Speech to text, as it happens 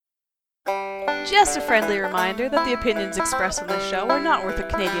Just a friendly reminder that the opinions expressed on this show are not worth a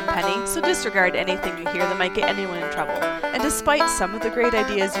Canadian penny, so disregard anything you hear that might get anyone in trouble. And despite some of the great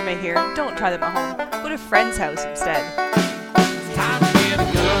ideas you may hear, don't try them at home. Go to a friend's house instead. It's time to get a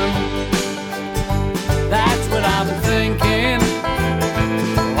gun. That's what I've been thinking.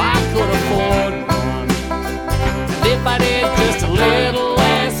 Well, I could afford one. And if I did just a little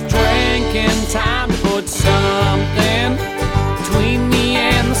less drinking, time to put something between me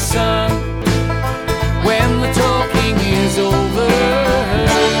and the sun. When the talking is over,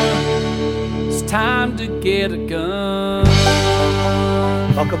 it's time to get a gun.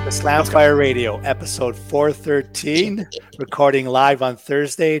 Welcome to Slamfire Radio, episode 413, recording live on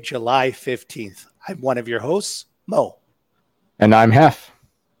Thursday, July 15th. I'm one of your hosts, Mo. And I'm Hef.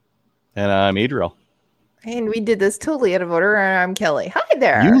 And I'm Adriel. And we did this totally out of order. I'm Kelly. Hi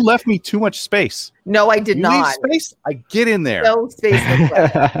there. You left me too much space. No, I did you not. Leave space? I get in there. No space.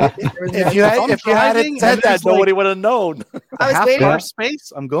 If you hadn't said that, nobody would have known. I was waiting for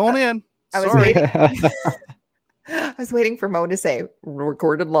space. I'm going in. I was waiting. I was waiting for Mo to say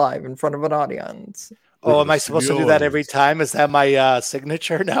recorded live in front of an audience. Oh, am I supposed to do that every time? Is that my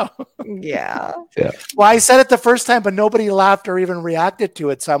signature now? Yeah. Well, I said it the first time, but nobody laughed or even reacted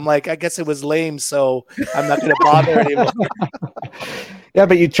to it. So I'm like, I guess it was lame, so I'm not going to bother anymore. Yeah,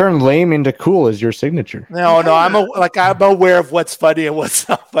 but you turned lame into cool as your signature. No, I'm aware of what's funny and what's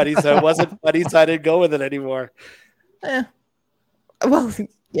not funny. So it wasn't funny, so I didn't go with it anymore. Well,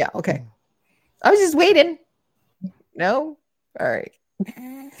 yeah, okay. I was just waiting. No? All right.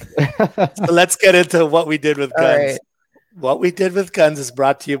 So let's get into what we did with guns. Right. What we did with guns is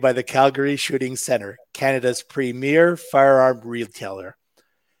brought to you by the Calgary Shooting Center, Canada's premier firearm retailer,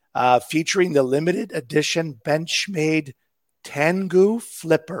 featuring the limited edition Benchmade Tengu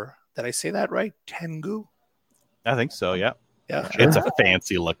Flipper. Did I say that right? Tengu? I think so, yeah. Yeah. It's a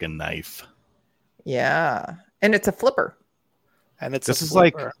fancy looking knife. Yeah. And it's a flipper. And it's this is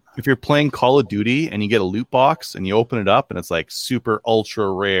like if you're playing Call of Duty and you get a loot box and you open it up and it's like super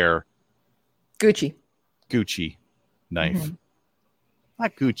ultra rare Gucci knife. Mm-hmm.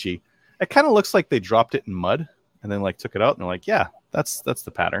 Not Gucci. It kind of looks like they dropped it in mud and then like took it out and they're like, yeah, that's the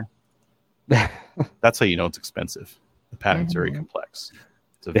pattern. That's how you know it's expensive. The pattern's very complex.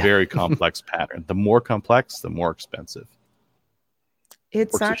 It's a very complex pattern. The more complex, the more expensive.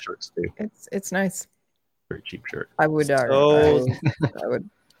 It's not shirts too. It's nice. Very cheap shirt. I would. I would.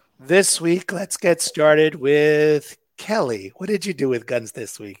 This week, let's get started with Kelly. What did you do with guns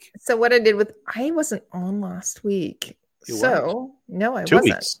this week? So what I wasn't on last week. No, I wasn't. 2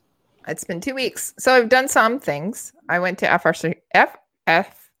 weeks. It's been 2 weeks. So I've done some things. I went to SFRC.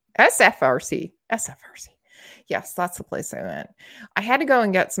 Yes, that's the place I went. I had to go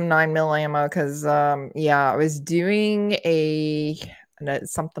and get some 9mm ammo because, I was doing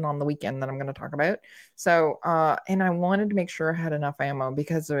something on the weekend that I'm going to talk about. So, and I wanted to make sure I had enough ammo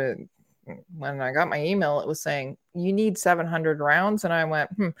because when I got my email, it was saying you need 700 rounds. And I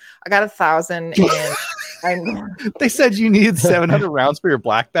went, I got 1,000. And they said you need 700 rounds for your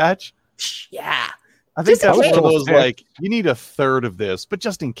black batch. Yeah. I think that was one of those like, you need a third of this, but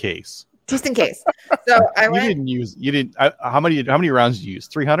just in case. Just in case. So I went. How many rounds did you use?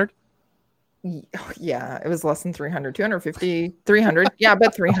 300? Yeah, it was less than 300, 250, 300. Yeah,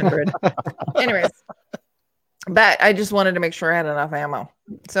 but 300. Anyways, but I just wanted to make sure I had enough ammo.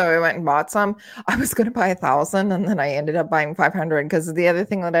 So I went and bought some. I was going to buy 1,000 and then I ended up buying 500 because the other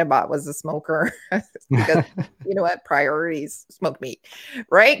thing that I bought was a smoker because you know what? Priorities, smoked meat.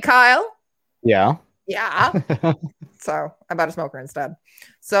 Right, Kyle? Yeah. Yeah. So I bought a smoker instead.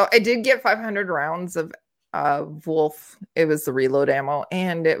 So I did get 500 rounds of Wolf. It was the reload ammo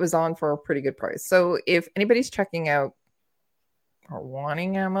and it was on for a pretty good price. So if anybody's checking out or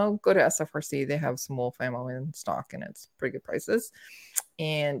wanting ammo, go to SFRC. They have some Wolf ammo in stock and it's pretty good prices.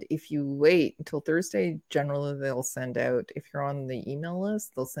 And if you wait until Thursday, generally they'll send out, if you're on the email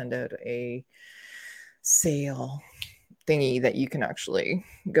list, they'll send out a sale thingy that you can actually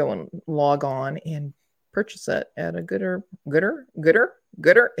go and log on and purchase it at a gooder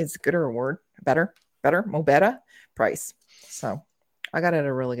is gooder a word better Mobetta price. So I got it at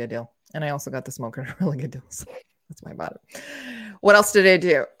a really good deal, and I also got the smoker at a really good deal. So that's why I bought it. What else did I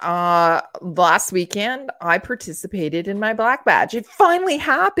do? Last weekend I participated in my black badge. It finally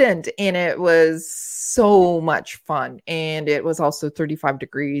happened, and it was so much fun. And it was also 35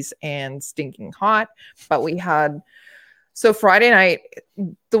 degrees and stinking hot, but we had. So Friday night,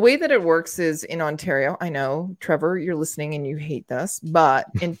 the way that it works is in Ontario. I know, Trevor, you're listening and you hate this, but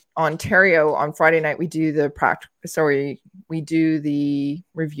in Ontario on Friday night, we do the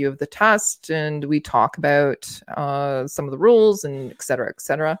review of the test and we talk about some of the rules and et cetera, et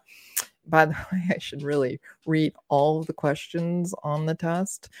cetera. by the way, I should really read all of the questions on the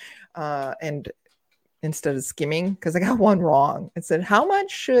test, and instead of skimming, because I got one wrong. It said, "How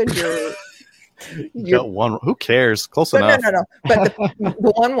much should your You got one. Who cares? Close enough. No. But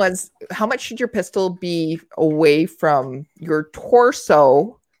the one was, how much should your pistol be away from your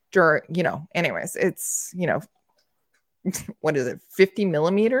torso during, anyways, it's, what is it, 50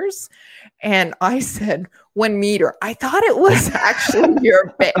 millimeters? And I said 1 meter. I thought it was actually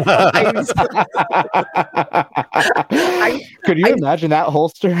your bit. Could you imagine that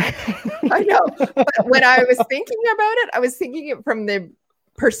holster? I know. But when I was thinking about it, I was thinking it from the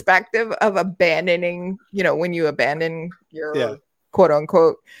perspective of abandoning, when you abandon your quote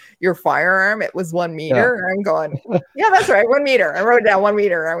unquote your firearm, it was 1 meter. I'm going, yeah, that's right, 1 meter. I wrote down 1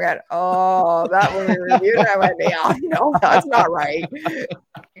 meter. I went, oh, that when we reviewed it, I went, yeah, no, that's not right.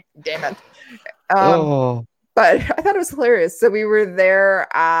 Damn it. But I thought it was hilarious. So we were there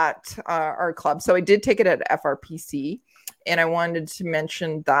at our club. So I did take it at FRPC, and I wanted to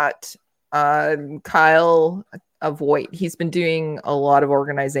mention that Kyle of Voight, he's been doing a lot of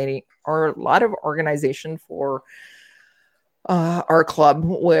organization for our club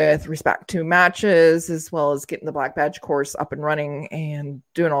with respect to matches, as well as getting the Black Badge course up and running and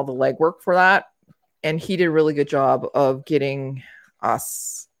doing all the legwork for that. And he did a really good job of getting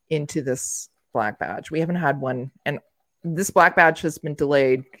us into this Black Badge. We haven't had one, and this Black Badge has been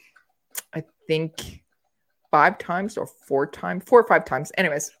delayed, I think 4 or 5 times.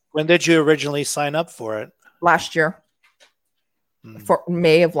 Anyways, when did you originally sign up for it? Last year, for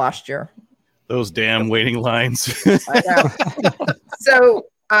May of last year. Those damn waiting lines. I know.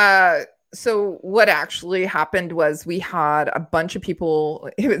 So what actually happened was we had a bunch of people.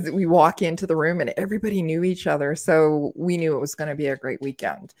 We walk into the room and everybody knew each other, so we knew it was going to be a great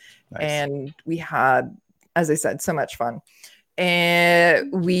weekend. Nice. And we had, as I said, so much fun.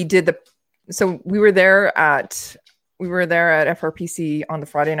 And we did we were there at FRPC on the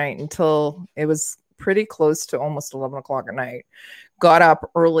Friday night until it was pretty close to almost 11 o'clock at night. Got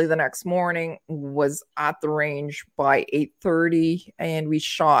up early the next morning, was at the range by 8:30, and we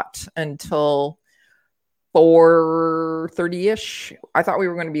shot until 4:30-ish. I thought we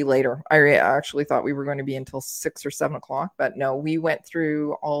were going to be later. I actually thought we were going to be until 6 or 7 o'clock, but no, we went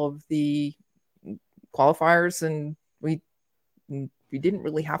through all of the qualifiers, and we didn't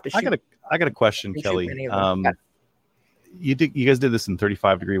really have to shoot. I got a question, Kelly. You guys did this in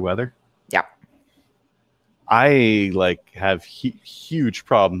 35-degree weather? Yeah. I have huge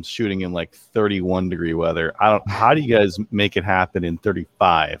problems shooting in 31-degree weather. How do you guys make it happen in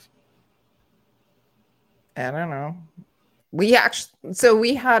 35? I don't know. We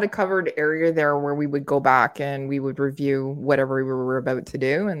had a covered area there where we would go back and we would review whatever we were about to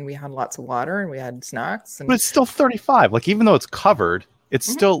do, and we had lots of water and we had snacks. But it's still 35. Even though it's covered, it's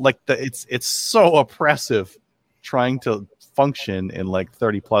still it's so oppressive trying to function in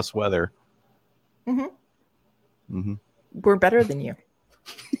 30 plus weather. We're better than you.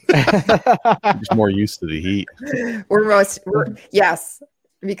 I'm just more used to the heat. Yes,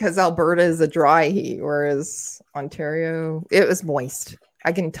 because Alberta is a dry heat, whereas Ontario, it was moist.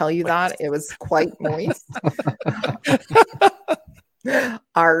 I can tell you that it was quite moist.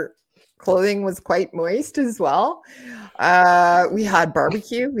 Our clothing was quite moist as well. We had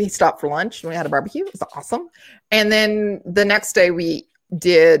barbecue. We stopped for lunch and we had a barbecue. It was awesome. And then the next day we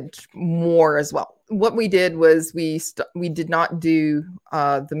did more as well. What we did was we did not do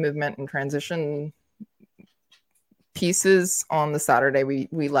the movement and transition pieces on the Saturday.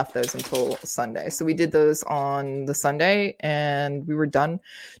 We left those until Sunday. So we did those on the Sunday and we were done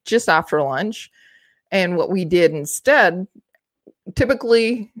just after lunch. And what we did instead,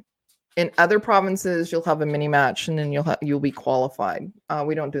 typically in other provinces, you'll have a mini match and then you'll be qualified.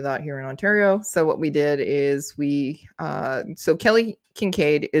 We don't do that here in Ontario. So what we did is so Kelly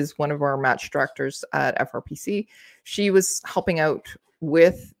Kincaid is one of our match directors at FRPC. She was helping out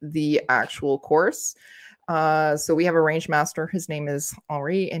with the actual course. So we have a range master. His name is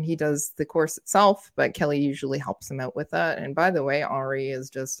Henri, and he does the course itself, but Kelly usually helps him out with that. And by the way, Henri is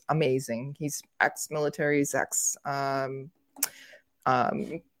just amazing. He's ex-military, he's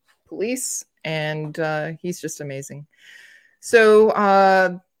police, and he's just amazing.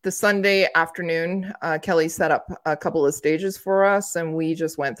 So the Sunday afternoon, Kelly set up a couple of stages for us, and we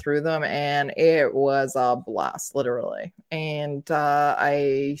just went through them, and it was a blast, literally. And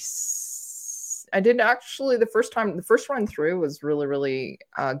I did actually the first run through was really, really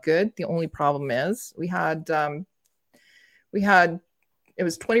good. The only problem is we had it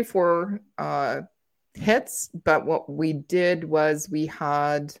was 24 hits, but what we did was we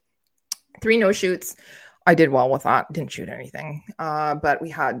had 3 no shoots. I did well with that. Didn't shoot anything. But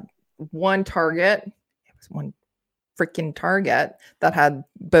we had one target. It was one freaking target that had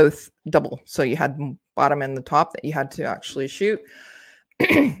both double. So you had bottom and the top that you had to actually shoot.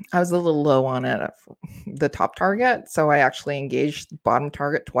 I was a little low on it at the top target. So I actually engaged the bottom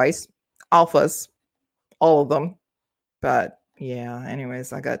target twice. Alphas, all of them. But yeah,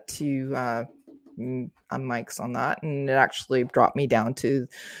 anyways, I got 2 mics on that, and it actually dropped me down to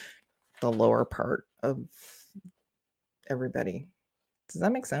the lower part of everybody. Does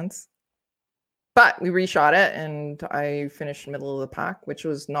that make sense? But we reshot it, and I finished middle of the pack, which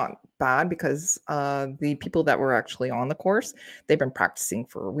was not bad because the people that were actually on the course, they've been practicing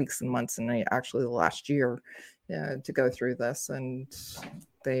for weeks and months, and actually the last year to go through this, and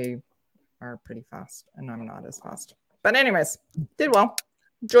they are pretty fast, and I'm not as fast. But anyways, did well.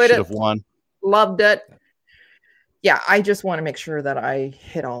 Enjoyed Should it. have won. Loved it. Yeah, I just want to make sure that I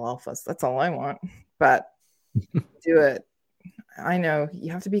hit all alphas. That's all I want. But do it. I know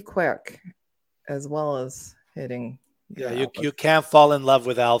you have to be quick as well as hitting. Yeah, you can't fall in love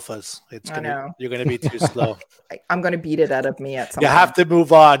with alphas. You're going to be too slow. I'm going to beat it out of me at some You point. have to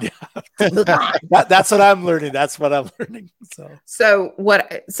move on. That's what I'm learning. That's what I'm learning.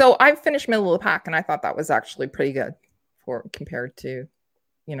 So I finished middle of the pack, and I thought that was actually pretty good compared to,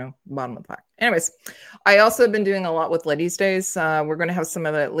 bottom of the pack. Anyways, I also have been doing a lot with Ladies' Days. We're going to have some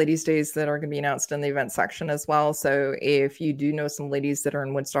of the Ladies' Days that are going to be announced in the event section as well. So if you do know some ladies that are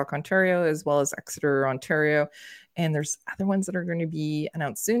in Woodstock, Ontario, as well as Exeter, Ontario, and there's other ones that are going to be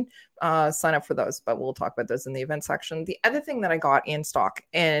announced soon, sign up for those. But we'll talk about those in the event section. The other thing that I got in stock,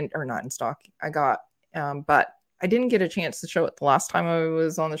 or not in stock, I got, but I didn't get a chance to show it the last time I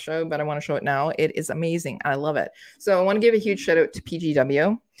was on the show, but I want to show it now. It is amazing. I love it. So I want to give a huge shout out to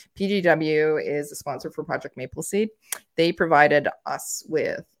PGW. PGW is a sponsor for Project Maple Seed. They provided us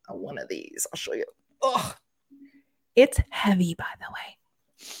with one of these. I'll show you. Oh, it's heavy, by the way.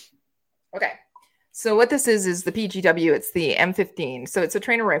 Okay. So what this is the PGW. It's the M15. So it's a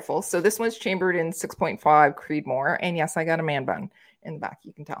trainer rifle. So this one's chambered in 6.5 Creedmoor. And yes, I got a man bun in the back.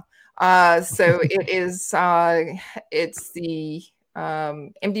 You can tell. So it is, it's the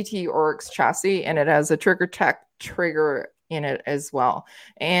MDT Oryx chassis, and it has a Trigger Tech trigger in it as well.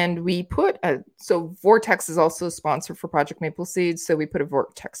 And we put so Vortex is also a sponsor for Project Maple Seed. So we put a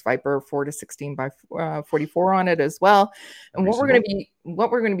Vortex Viper 4-16 by 44 on it as well. And what we're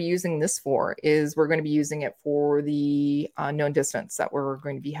going to be using this for is we're going to be using it for the known distance that we're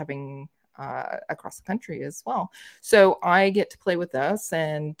going to be having across the country as well. So I get to play with this,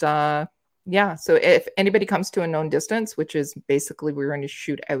 and so if anybody comes to a known distance, which is basically we're going to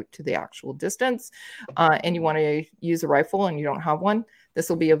shoot out to the actual distance, and you want to use a rifle and you don't have one, this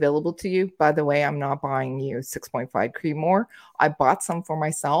will be available to you. By the way, I'm not buying you 6.5 Creedmoor. I bought some for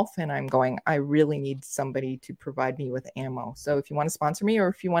myself, and I really need somebody to provide me with ammo. So if you want to sponsor me, or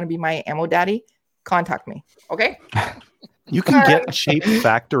if you want to be my ammo daddy, contact me. Okay. You can get cheap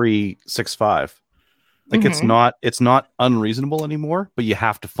factory 6.5. Like it's not unreasonable anymore, but you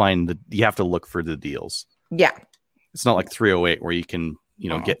have to look for the deals. Yeah. It's not like 308 where you can,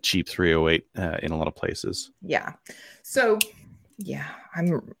 get cheap 308 in a lot of places. Yeah. So yeah,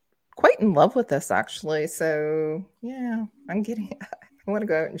 I'm quite in love with this actually. So yeah, I want to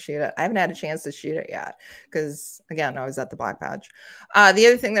go out and shoot it. I haven't had a chance to shoot it yet because, again, I was at the Black Badge. The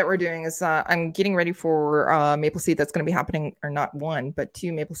other thing that we're doing is I'm getting ready for Maple Seed that's going to be happening, or not one, but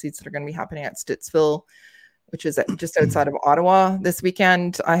 2 Maple Seeds that are going to be happening at Stittsville, which is just outside of Ottawa this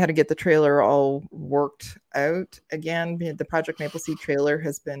weekend. I had to get the trailer all worked out again. The Project Maple Seed trailer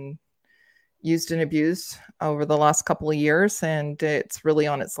has been used and abused over the last couple of years, and it's really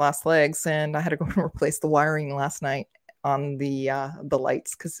on its last legs. And I had to go and replace the wiring last night on the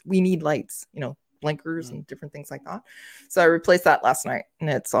lights, because we need lights, blinkers and different things like that. So I replaced that last night, and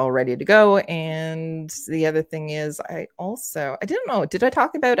it's all ready to go. And the other thing is, I didn't know, did I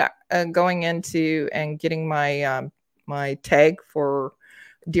talk about going into and getting my my tag for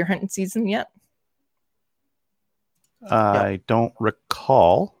deer hunting season yet? I don't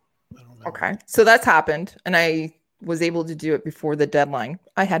recall. Okay, so that's happened, and I was able to do it before the deadline.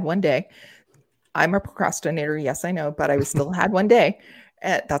 I had one day. I'm a procrastinator, yes, I know, but I still had one day.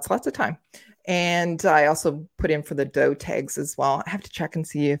 That's lots of time. And I also put in for the doe tags as well. I have to check and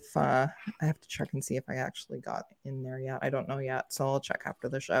see if I actually got in there yet. I don't know yet, so I'll check after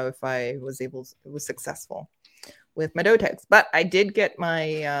the show if I was successful with my doe tags. But I did get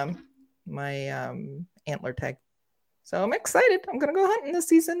my antler tag, so I'm excited. I'm gonna go hunting this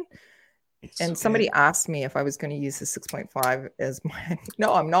season. And somebody asked me if I was going to use the 6.5 as my...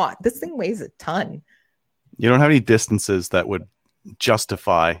 No, I'm not. This thing weighs a ton. You don't have any distances that would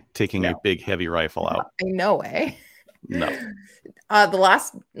justify taking a big, heavy rifle out. I know, eh? No.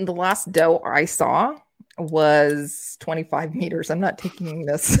 The last doe I saw was 25 meters. I'm not taking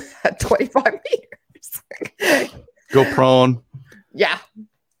this at 25 meters. Go prone. Yeah. Twist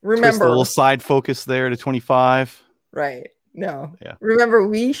Remember a little side focus there to 25. Right. No. Yeah. Remember,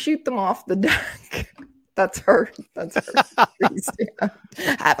 we shoot them off the deck. That's her. Have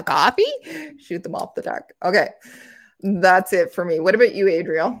a coffee, shoot them off the deck. Okay. That's it for me. What about you,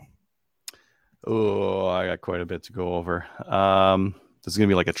 Adriel? Oh, I got quite a bit to go over. This is gonna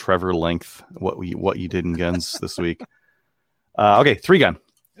be like a Trevor length what you did in guns this week. Okay, 3-gun.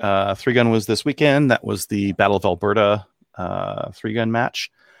 3-gun was this weekend. That was the Battle of Alberta 3-gun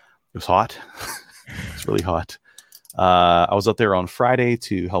match. It was hot. It's really hot. I was out there on Friday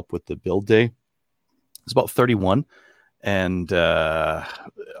to help with the build day. It's about 31 and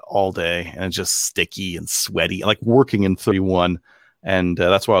all day, and it's just sticky and sweaty, like working in 31. And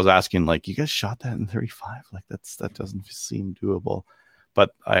that's why I was asking, like, you guys shot that in 35? Like that doesn't seem doable.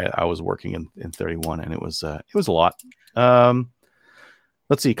 But I was working in 31, and it was a lot.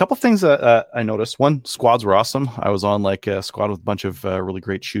 Let's see, a couple things that I noticed. One, squads were awesome. I was on like a squad with a bunch of really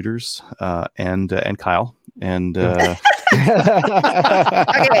great shooters, and Kyle. And Okay.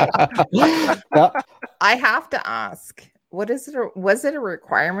 I have to ask, what is it? Was it a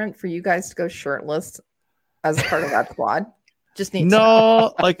requirement for you guys to go shirtless as part of that squad? Just need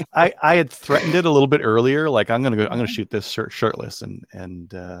no, like I had threatened it a little bit earlier. Like I'm gonna shoot this shirtless, and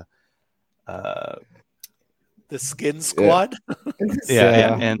The Skin Squad.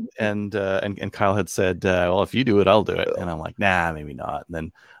 yeah. And Kyle had said, well, if you do it, I'll do it. And I'm like, nah, maybe not. And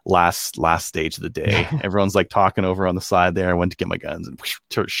then last stage of the day, everyone's like talking over on the side there. I went to get my guns, and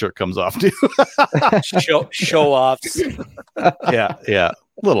shirt comes off too. show offs. yeah, a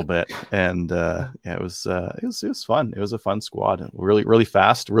little bit. And it was fun. It was a fun squad. Really, really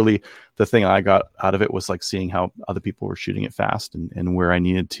fast. Really, the thing I got out of it was like seeing how other people were shooting it fast, and where I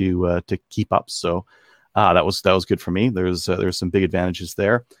needed to keep up. So that was good for me. There's some big advantages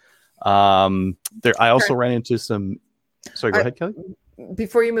there. I also ran into some. Sorry, go ahead, Kelly.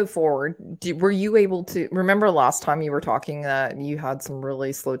 Before you move forward, were you able to remember last time you were talking that you had some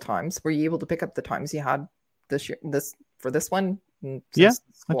really slow times? Were you able to pick up the times you had this one? Yeah,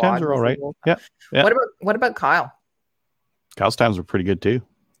 my times are all right. Yeah. What about Kyle? Kyle's times were pretty good too.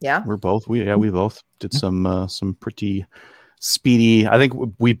 Yeah, we both did some pretty speedy. I think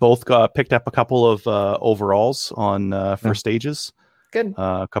we both picked up a couple of overalls on first stages. Good.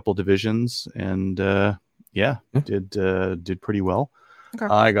 A couple divisions, and did pretty well. Okay.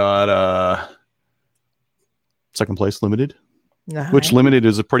 I got second place limited, nice. Which limited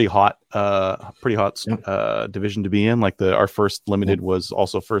is a pretty hot division to be in. Like our first limited was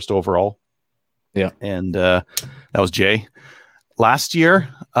also first overall. Yeah, and that was Jay. Last year,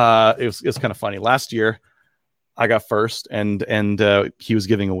 it was kind of funny. Last year, I got first, and he was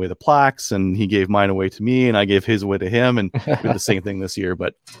giving away the plaques, and he gave mine away to me, and I gave his away to him, and we did the same thing this year,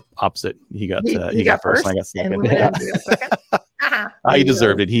 but opposite. He got first, and I got second. He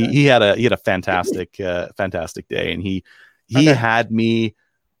deserved it. He had a fantastic day, and he had me,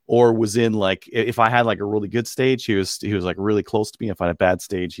 or was in, like, if I had like a really good stage, he was like really close to me. If I had a bad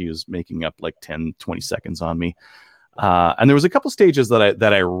stage, he was making up like 10-20 seconds on me. And there was a couple stages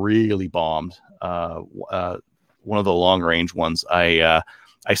that I really bombed. One of the long range ones, I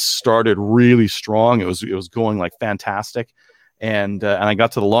started really strong. It was going like fantastic, and I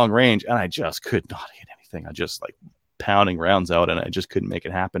got to the long range, and I just could not hit anything. I just like pounding rounds out, and I just couldn't make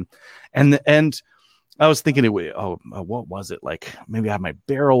it happen. And I was thinking, what was it? Like, maybe I have my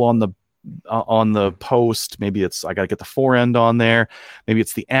barrel on the post. Maybe I got to get the forend on there. Maybe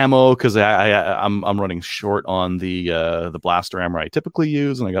it's the ammo, because I'm running short on the blaster ammo I typically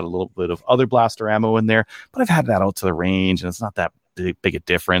use, and I got a little bit of other blaster ammo in there. But I've had that out to the range, and it's not that big a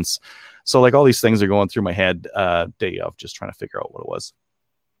difference. So like all these things are going through my head day of, just trying to figure out what it was.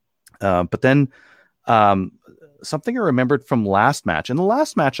 But then something I remembered from last match. In the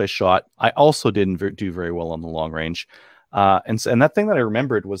last match I shot, I also didn't do very well on the long range. And that thing that I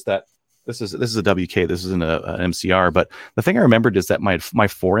remembered was that this is a WK. This isn't an MCR. But the thing I remembered is that my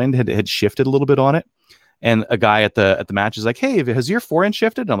forend had shifted a little bit on it. And a guy at the match is like, "Hey, has your forend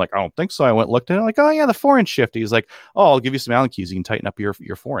shifted?" And I'm like, "I don't think so." I went and looked at it. I'm like, "Oh yeah, the forend shifted." He's like, "Oh, I'll give you some Allen keys. You can tighten up your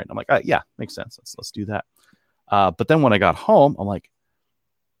forend." I'm like, "Yeah, makes sense. Let's do that." But then when I got home, I'm like,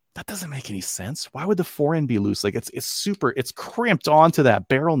 that doesn't make any sense. Why would the forend be loose? Like it's crimped onto that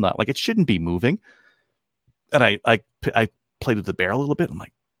barrel nut. Like it shouldn't be moving. And I played with the barrel a little bit. I'm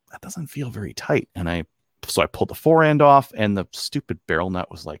like, that doesn't feel very tight. And so I pulled the forend off, and the stupid barrel nut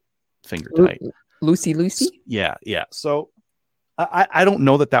was like finger tight. Loosey. Yeah. So I don't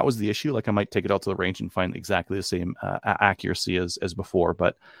know that was the issue. Like I might take it out to the range and find exactly the same accuracy as before,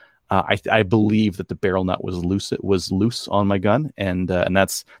 but I believe that the barrel nut was loose. It was loose on my gun, and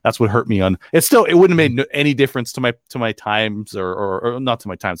that's what hurt me on. It wouldn't have made any difference to my times or not to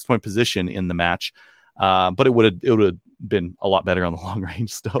my times, to my position in the match. But it would have been a lot better on the long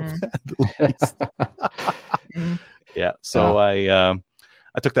range stuff. At least. Yeah. So I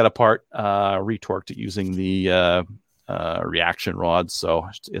took that apart, retorqued it using the reaction rod. So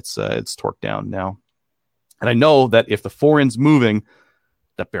it's torqued down now, and I know that if the foreend's moving,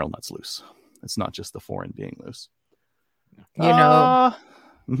 that barrel nut's loose. It's not just the forend being loose. You know.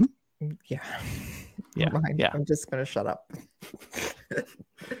 Yeah. I'm just gonna shut up.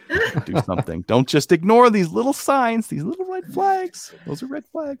 Do something. Don't just ignore these little signs, these little red flags. Those are red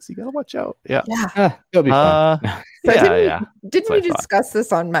flags. You gotta watch out. Yeah. It'll be fun. So didn't we discuss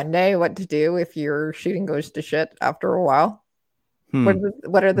this on Monday? What to do if your shooting goes to shit after a while?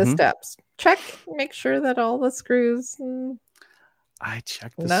 What are the steps? Check, make sure that all the screws. I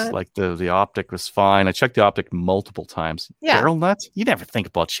checked this, like the optic was fine. I checked the optic multiple times. Yeah. Barrel nut? You never think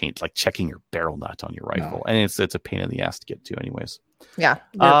about checking your barrel nut on your rifle, and it's a pain in the ass to get to, anyways. Yeah.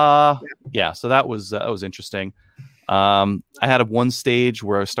 So that was interesting. I had one stage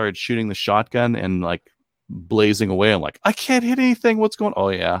where I started shooting the shotgun and like blazing away. I'm like, I can't hit anything. What's going? Oh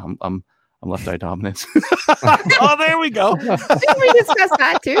yeah, I'm left eye dominant. Oh, there we go. Didn't we discuss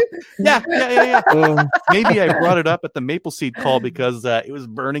that too? Yeah. Maybe I brought it up at the Maple Seed call because it was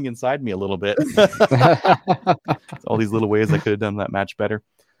burning inside me a little bit. All these little ways I could have done that match better.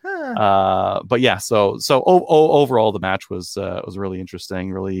 But yeah, so overall the match was really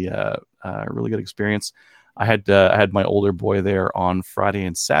interesting, really good experience. I had my older boy there on Friday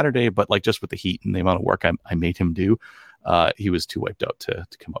and Saturday, but like just with the heat and the amount of work I made him do, he was too wiped out to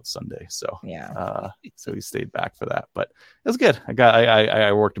come out Sunday. So so he stayed back for that, but it was good.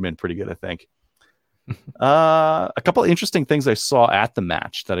 I worked him in pretty good, I think. A couple of interesting things I saw at the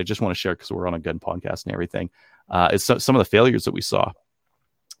match that I just want to share because we're on a gun podcast and everything. Is some of the failures that we saw.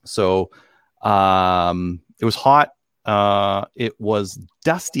 So it was hot. It was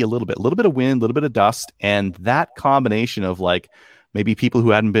dusty a little bit of wind, a little bit of dust, and that combination of like maybe people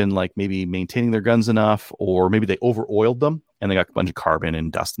who hadn't been like maybe maintaining their guns enough, or maybe they over oiled them and they got a bunch of carbon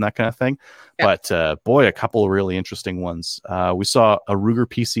and dust and that kind of thing. Yeah. But boy, a couple of really interesting ones. We saw a Ruger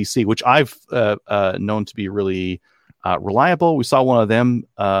PCC, which I've known to be really reliable. We saw one of them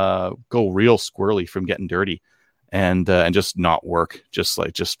go real squirrely from getting dirty and just not work,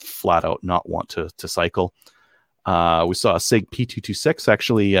 just flat out not want to cycle. We saw a SIG P226.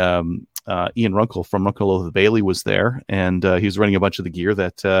 Actually, Ian Runkle from Runkle of the Bailey was there, and he was running a bunch of the gear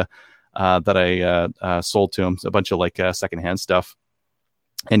that I sold to him, a bunch of like secondhand stuff.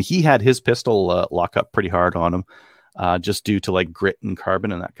 And he had his pistol lock up pretty hard on him, just due to like grit and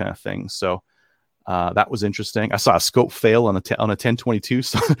carbon and that kind of thing. So that was interesting. I saw a scope fail on a 1022.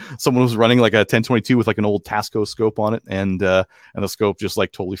 So someone was running like a 1022 with like an old Tasco scope on it, and the scope just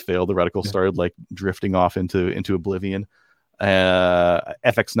like totally failed. The reticle started like drifting off into oblivion.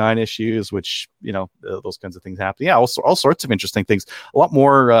 FX9 issues, which those kinds of things happen. Yeah, all sorts of interesting things. A lot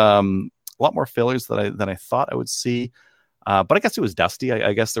more failures than I thought I would see. But I guess it was dusty.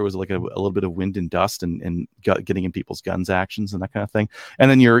 I guess there was like a little bit of wind and dust and getting in people's guns actions and that kind of thing. And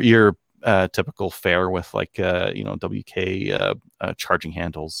then your typical fare with like WK charging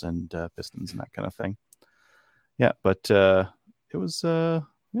handles and pistons and that kind of thing. Yeah, but it was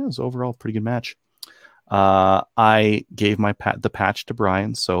overall a pretty good match. I gave the patch to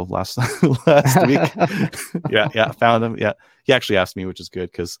Brian. So last week, yeah, found him. Yeah, he actually asked me, which is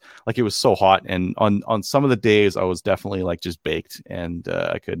good because like it was so hot, and on some of the days I was definitely like just baked, and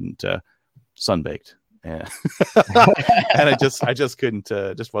I couldn't sunbaked, and I just couldn't,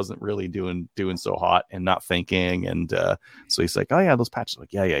 just wasn't really doing so hot and not thinking, and so he's like, oh yeah, those patches. I'm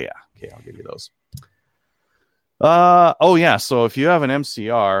like yeah, okay, I'll give you those. So if you have an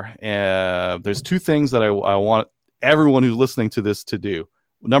MCR, there's two things that I want everyone who's listening to this to do.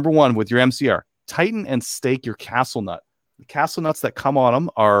 Number one, with your MCR, tighten and stake your castle nut. The castle nuts that come on them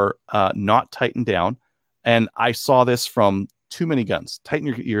are not tightened down, and I saw this from too many guns. Tighten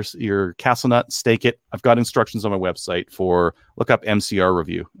your castle nut, stake it. I've got instructions on my website look up MCR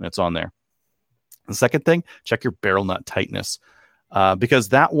review, and it's on there. The second thing, check your barrel nut tightness. Because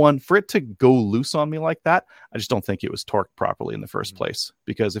that one, for it to go loose on me like that, I just don't think it was torqued properly in the first place.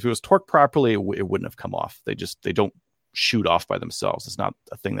 Because if it was torqued properly, it wouldn't have come off. They don't shoot off by themselves. It's not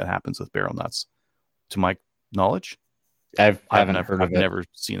a thing that happens with barrel nuts, to my knowledge. I've never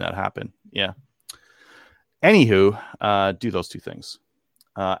seen that happen. Yeah. Anywho, do those two things.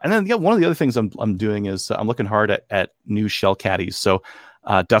 And then one of the other things I'm doing is I'm looking hard at new shell caddies. So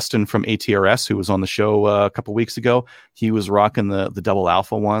Dustin from ATRS, who was on the show a couple weeks ago, he was rocking the double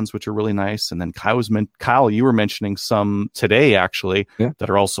alpha ones, which are really nice. And then Kyle, you were mentioning some today actually that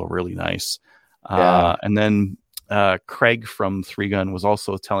are also really nice. And then Craig from 3Gun was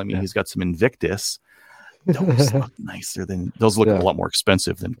also telling me he's got some Invictus. Those look nicer than those. Look a lot more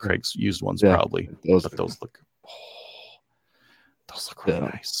expensive than Craig's used ones probably. Those look really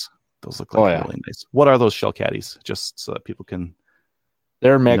nice. Those look like really nice. What are those shell caddies? Just so that people can.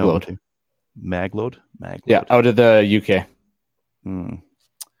 They're Magload. Magload. Yeah, out of the UK.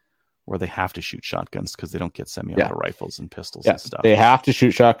 Where they have to shoot shotguns because they don't get semi-auto rifles and pistols and stuff. They have to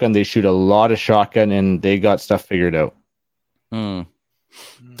shoot shotgun. They shoot a lot of shotgun, and they got stuff figured out.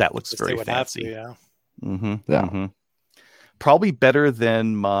 That looks very fancy. Probably better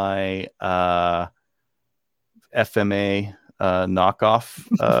than my FMA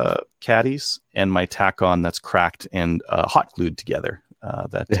knockoff caddies and my tack-on that's cracked and hot glued together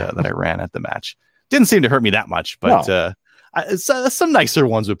that I ran at the match. Didn't seem to hurt me that much, but some nicer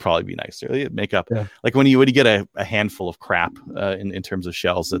ones would probably be nicer. They make up like when you get a handful of crap in terms of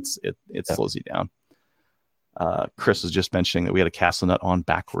shells, it slows you down. Chris was just mentioning that we had a castle nut on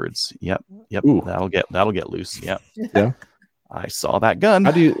backwards. Yep. Ooh. That'll get loose. Yep. Yeah. I saw that gun.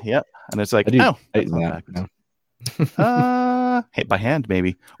 How do you? Yep. And it's like, hit by hand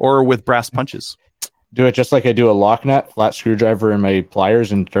maybe, or with brass punches. Do it just like I do a lock nut, flat screwdriver, and my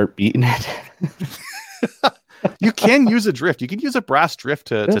pliers, and start beating it. You can use a drift. You can use a brass drift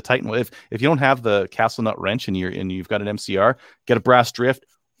to tighten. If you don't have the castle nut wrench and you've got an MCR, get a brass drift,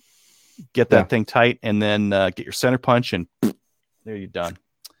 get that thing tight, and then get your center punch, and there you're done.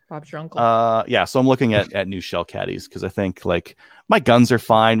 Bob's your uncle. So I'm looking at new shell caddies because I think like my guns are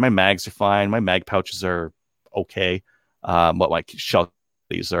fine, my mags are fine, my mag pouches are okay, but my shell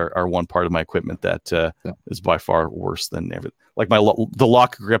caddies are one part of my equipment that is by far worse than everything. Like the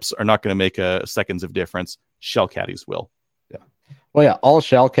lock grips are not going to make a seconds of difference. Shell caddies will. All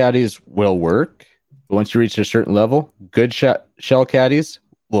shell caddies will work, but once you reach a certain level, good shell caddies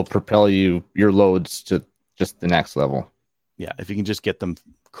will propel your loads to just the next level. Yeah, if you can just get them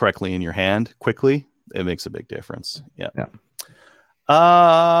correctly in your hand quickly, it makes a big difference. Yeah.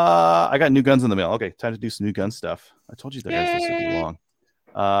 I got new guns in the mail. Okay, time to do some new gun stuff. I told you that this would be long.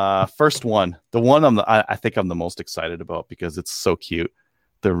 First one, the one I think I'm the most excited about because it's so cute.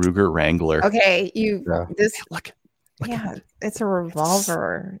 The Ruger Wrangler. Okay, look. It's a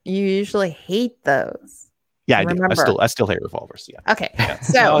revolver. You usually hate those. Yeah, I do. I still hate revolvers. Yeah. Okay.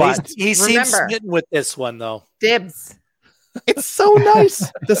 So he seems smitten with this one though. Dibs. It's so nice.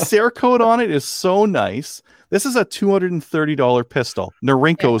 The Cerakote on it is so nice. This is a $230 pistol.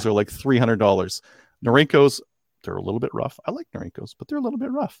 Norinkos are like $300. Norinkos, they're a little bit rough. I like Norinkos, but they're a little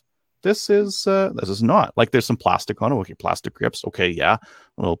bit rough. This is not. Like there's some plastic on it. Okay, plastic grips. Okay, yeah.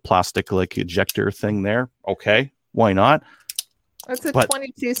 A little plastic like ejector thing there. Okay, why not? That's a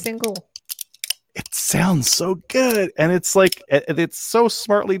 22 single. It sounds so good, and it's like it's so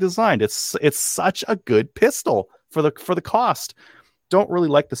smartly designed. It's such a good pistol for the cost. Don't really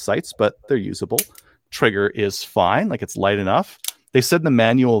like the sights, but they're usable. Trigger is fine, like it's light enough. They said in the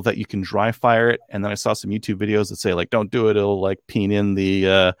manual that you can dry fire it, and then I saw some YouTube videos that say like don't do it, it'll like peen in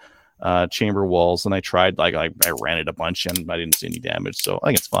the chamber walls. And I tried, like I ran it a bunch and I didn't see any damage, so I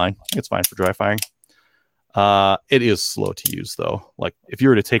think it's fine. I think it's fine for dry firing. It is slow to use though. Like if you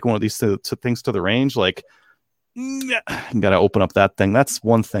were to take one of these things to the range, like you gotta open up that thing. That's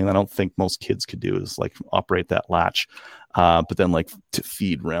one thing I don't think most kids could do is like operate that latch. But then like to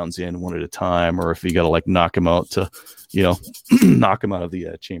feed rounds in one at a time, or if you gotta like knock them out to, knock them out of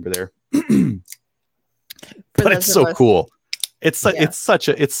the chamber there. But it's so cool. It's such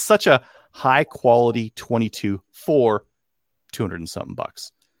a high quality 22 for $200 and something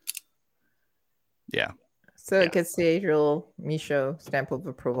bucks. Yeah. So it gets the Adriel Michaud stamp of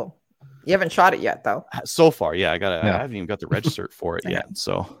approval. You haven't shot it yet, though. So far, yeah, I haven't even got the reg cert for it yet,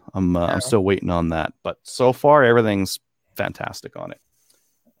 so I'm still waiting on that. But so far, everything's fantastic on it.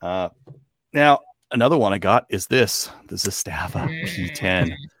 Now, another one I got is the Zastava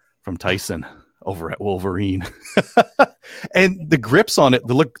P10 from Tyson over at Wolverine, and the grips on it.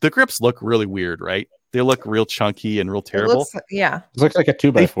 The grips look really weird, right? They look real chunky and real terrible. It looks like a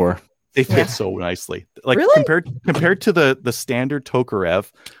 2x4. They fit so nicely, like really? compared to the standard Tokarev,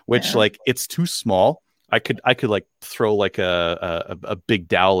 which like it's too small. I could like throw like a big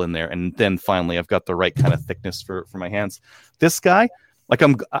dowel in there, and then finally I've got the right kind of thickness for my hands. This guy, like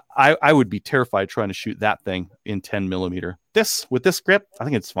I would be terrified trying to shoot that thing in 10 millimeter. With this grip, I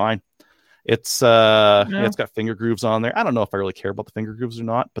think it's fine. It's it's got finger grooves on there. I don't know if I really care about the finger grooves or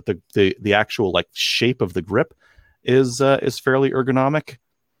not, but the actual like shape of the grip is fairly ergonomic.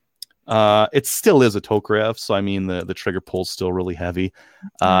 It still is a Tokarev, so I mean the trigger pull's still really heavy.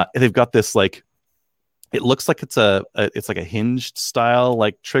 They've got this like, it looks like it's like a hinged style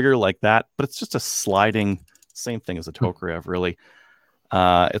like trigger like that, but it's just a sliding, same thing as a Tokarev really.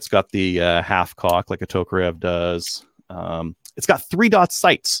 It's got the half cock like a Tokarev does. It's got 3-dot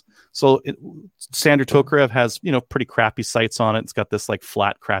sights. So standard Tokarev has, pretty crappy sights on it. It's got this like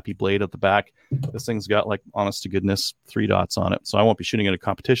flat, crappy blade at the back. This thing's got like, honest to goodness, 3 dots on it. So I won't be shooting at a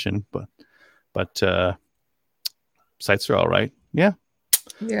competition, but sights are all right. Yeah.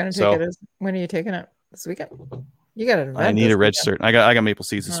 You're gonna take it. When are you taking it? This weekend? You got an event. I need a reg cert. I got Maple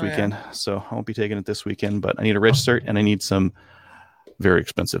Seeds this weekend, so I won't be taking it this weekend. But I need a reg cert, and I need some very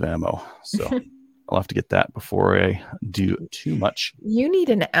expensive ammo. So. I'll have to get that before I do too much. You need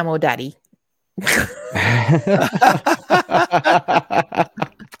an ammo daddy. I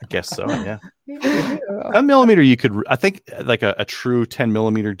guess so, yeah. 10 millimeter, you could, I think like a true 10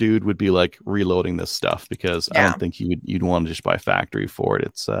 millimeter dude would be like reloading this stuff because I don't think you'd want to just buy factory for it.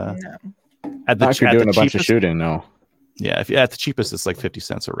 It's at the you're doing a bunch of shooting, no. Yeah, if at the cheapest, it's like 50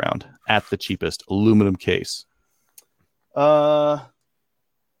 cents a round. At the cheapest, aluminum case. And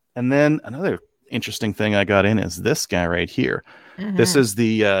then another interesting thing I got in is this guy right here. Mm-hmm. This is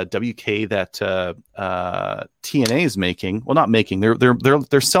the WK that TNA is making. Well, not making.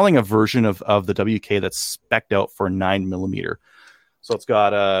 They're selling a version of the WK that's spec'd out for 9 millimeter. So it's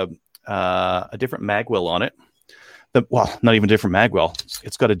got a different magwell on it. Well, not even different magwell.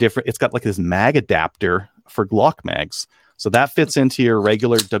 It's got like this mag adapter for Glock mags. So that fits into your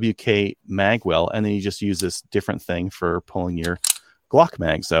regular WK magwell, and then you just use this different thing for pulling your Glock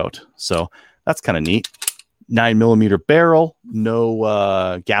mags out. So that's kind of neat. 9 millimeter barrel,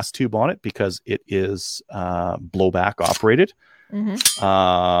 no gas tube on it because it is blowback operated.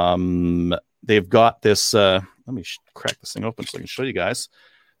 Mm-hmm. They've got this. Let me crack this thing open so I can show you guys.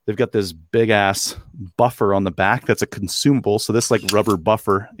 They've got this big ass buffer on the back that's a consumable. So this like rubber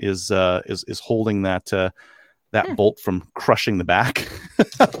buffer is holding that bolt from crushing the back.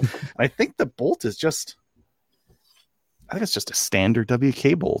 I think the bolt is just. I think it's just a standard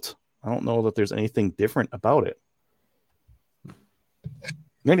WK bolt. I don't know that there's anything different about it.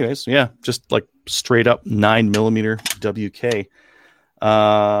 Anyways, yeah, just like straight up 9 millimeter WK.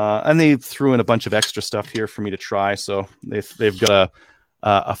 And they threw in a bunch of extra stuff here for me to try. So they've got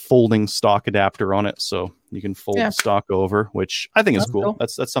a folding stock adapter on it, so you can fold the stock over, which I think is cool.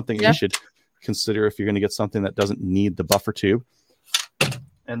 That's something you should consider if you're going to get something that doesn't need the buffer tube.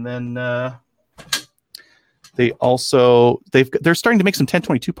 And then they're starting to make some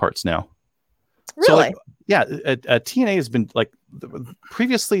 1022 parts now. Really? So like, TNA has been like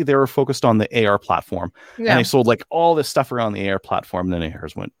previously they were focused on the AR platform, and they sold like all this stuff around the AR platform. And then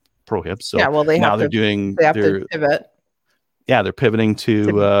ARs went prohib. So they're pivot. Yeah, they're pivoting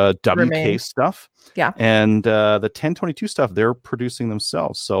to WK stuff. Yeah, and the 1022 stuff they're producing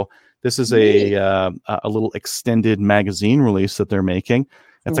themselves. So this is a little extended magazine release that they're making.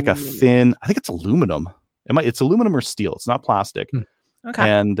 It's like a thin. I think it's aluminum. It's aluminum or steel. It's not plastic. Okay.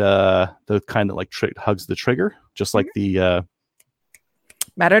 And the kind that like hugs the trigger, just like the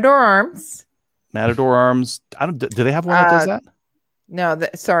Matador Arms. Matador Arms. Do they have one that does that? No,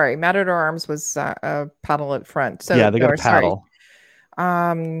 sorry. Matador Arms was a paddle at front. So yeah, they got a paddle.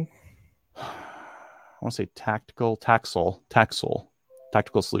 I want to say Tactical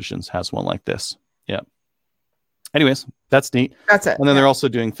Solutions has one like this. Yeah. Anyways, that's neat. That's it. And then they're also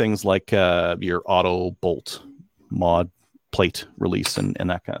doing things like your auto bolt mod plate release and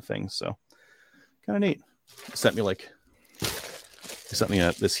that kind of thing. So kind of neat. They sent me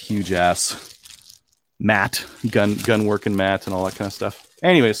this huge ass mat, gun working mat and all that kind of stuff.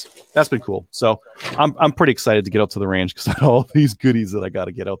 Anyways, that's been cool. So I'm pretty excited to get out to the range because I have all these goodies that I got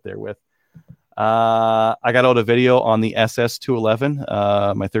to get out there with. I got out a video on the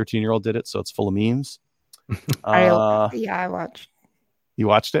SS211. My 13-year-old did it, so it's full of memes. I watched. You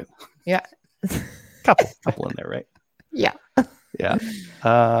watched it? Yeah. couple in there, right? Yeah. Yeah.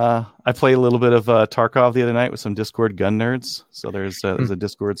 I played a little bit of Tarkov the other night with some Discord gun nerds. So there's a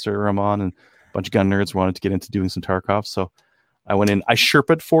Discord server I'm on, and a bunch of gun nerds wanted to get into doing some Tarkov. So I went in. I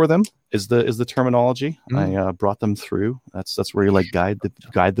Sherpa'd for them is the terminology. I brought them through. That's where you like guide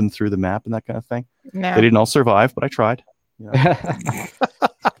them through the map and that kind of thing. No. They didn't all survive, but I tried.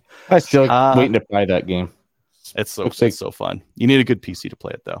 I'm still waiting to play that game. It's so fun. You need a good PC to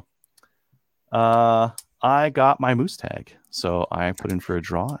play it though. I got my moose tag. So I put in for a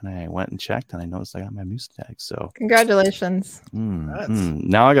draw, and I went and checked, and I noticed I got my moose tag. So Congratulations.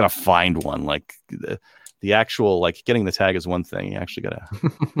 now I gotta find one. Like the actual, like, getting the tag is one thing. You actually gotta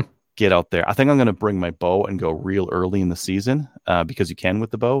get out there. I think I'm gonna bring my bow and go real early in the season, because you can with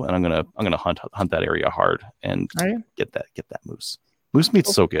the bow, and I'm gonna hunt that area hard and get that moose. Moose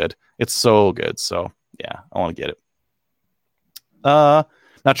meat's so good. It's so good. So yeah, I want to get it.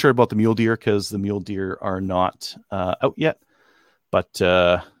 Not sure about the mule deer because the mule deer are not out yet, but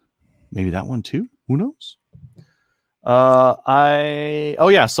maybe that one too. Who knows? So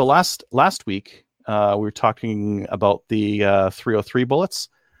last week we were talking about the 303 bullets.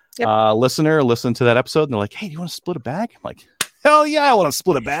 Yep. Listener listened to that episode and they're like, "Hey, do you want to split a bag?" I'm like, "Hell yeah, I want to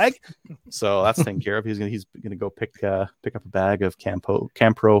split a bag." So that's taken care of. He's gonna go pick up a bag of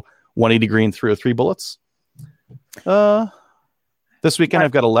Campro 180 grain 303 bullets. This weekend,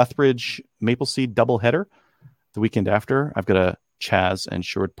 I've got a Lethbridge Maple Seed doubleheader. The weekend after, I've got a Chaz and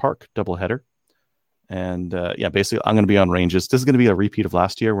Sherwood Park doubleheader. And basically, I'm going to be on ranges. This is going to be a repeat of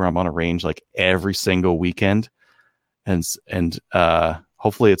last year where I'm on a range like every single weekend. And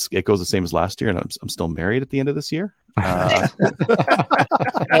hopefully it goes the same as last year. And I'm still married at the end of this year.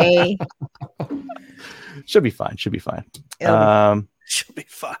 Hey. Should be fine. Should be fine. Should be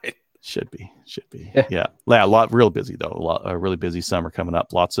fine. Should be. Yeah. A lot, real busy though. A really busy summer coming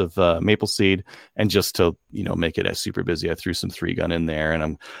up. Lots of maple seed, and just to make it as super busy, I threw some 3-gun in there.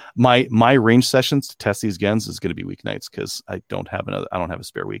 And my range sessions to test these guns is going to be weeknights because I don't have a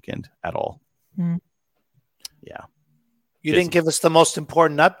spare weekend at all. Mm. Yeah. You didn't give us the most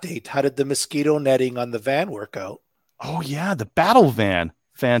important update. How did the mosquito netting on the van work out? Oh yeah, the battle van,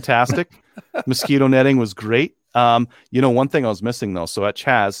 fantastic. Mosquito netting was great. One thing I was missing though. So at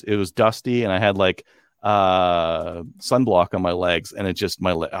Chaz, it was dusty and I had like sunblock on my legs, and I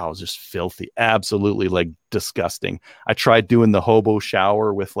was just filthy, absolutely like disgusting. I tried doing the hobo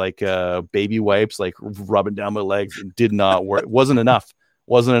shower with like baby wipes, like rubbing down my legs. It did not work. It wasn't enough.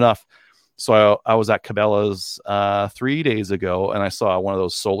 So I was at Cabela's 3 days ago, and I saw one of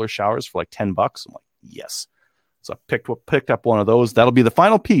those solar showers for like $10. I'm like, yes. So I picked up one of those. That'll be the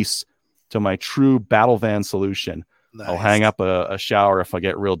final piece to my true battle van solution. Nice. I'll hang up a shower if I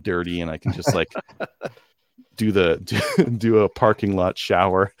get real dirty, and I can just like do a parking lot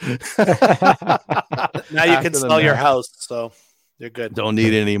shower. Now you can smell your house, so you're good. Don't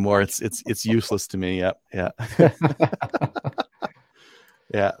need it anymore. It's useless to me. Yep. Yeah.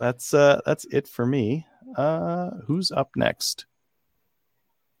 Yeah, that's it for me. Who's up next?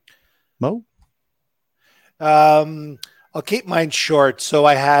 Mo? I'll keep mine short. So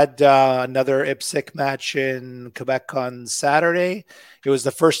I had another IPSC match in Quebec on Saturday. It was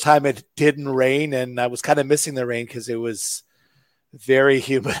the first time it didn't rain, and I was kind of missing the rain because it was very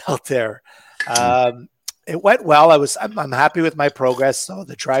humid out there. It went well. I'm happy with my progress. So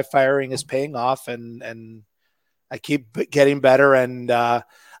the dry firing is paying off, and I keep getting better. And I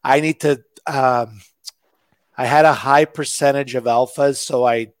need to. I had a high percentage of alphas, so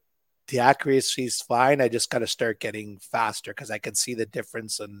the accuracy is fine. I just got to start getting faster because I can see the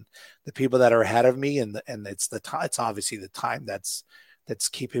difference in the people that are ahead of me, and it's it's obviously the time that's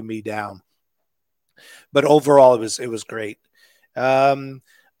keeping me down. But overall, it was great.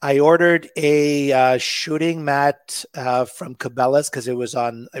 I ordered a shooting mat from Cabela's because it was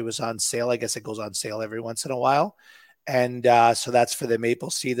on sale. I guess it goes on sale every once in a while. And so that's for the maple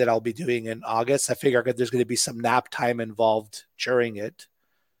seed that I'll be doing in August. I figure there's going to be some nap time involved during it.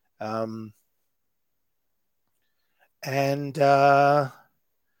 And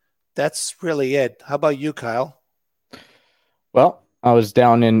that's really it. How about you, Kyle? Well, I was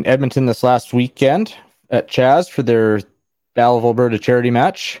down in Edmonton this last weekend at Chaz for their Battle of Alberta charity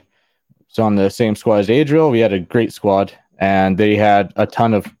match. It's on the same squad as Adriel. We had a great squad, and they had a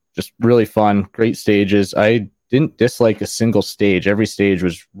ton of just really fun, great stages. I didn't dislike a single stage. Every stage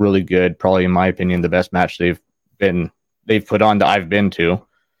was really good. Probably, in my opinion, the best match they've put on that I've been to.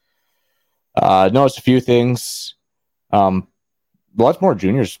 Noticed a few things. Lots more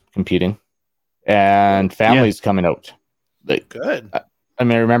juniors competing, and families coming out. Like, good. I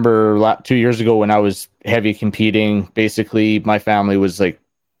mean, I remember 2 years ago when I was heavy competing, basically my family was like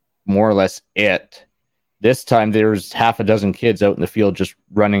more or less it. This time there's half a dozen kids out in the field just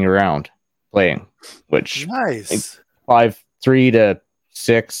running around playing, which nice. 3 to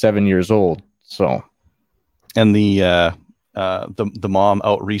 6, 7 years old. So, and the mom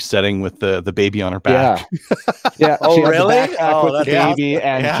out resetting with the baby on her back. Yeah. Oh, she really? Had the backpack with the baby,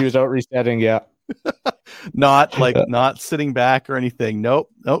 and she was out resetting. Yeah. not sitting back or anything. Nope.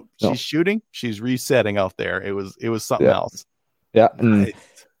 She's shooting. She's resetting out there. It was something else. Yeah. And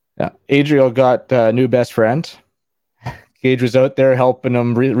Yeah, Adriel got a new best friend. Gage was out there helping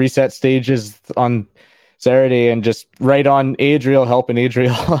him reset stages on Saturday, and just right on Adriel, helping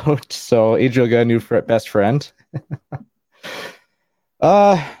Adriel out. So Adriel got a new best friend.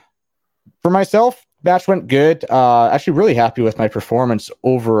 For myself, match went good. Actually, really happy with my performance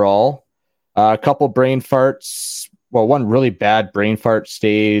overall. A couple brain farts. Well, one really bad brain fart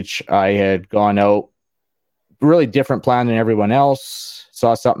stage. I had gone out really different plan than everyone else.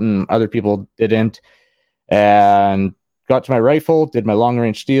 Saw something other people didn't, and got to my rifle, did my long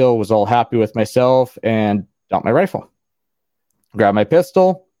range steel, was all happy with myself, and dumped my rifle. Grabbed my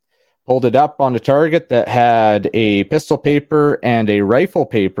pistol, pulled it up on a target that had a pistol paper and a rifle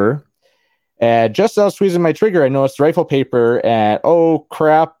paper. And just as I was squeezing my trigger, I noticed the rifle paper, and oh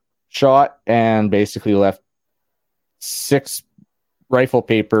crap, shot, and basically left 6 rifle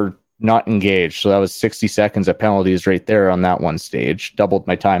paper not engaged. So that was 60 seconds of penalties right there on that one stage. Doubled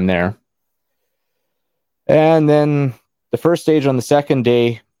my time there. And then the first stage on the second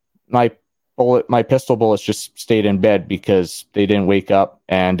day, my pistol bullets just stayed in bed because they didn't wake up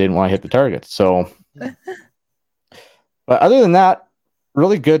and didn't want to hit the target. So, but other than that,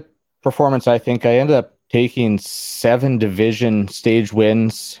 really good performance. I think I ended up taking 7 division stage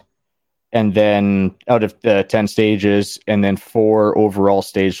wins, and then out of the 10 stages, and then 4 overall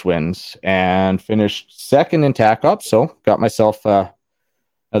stage wins, and finished second in TAC Ops. So got myself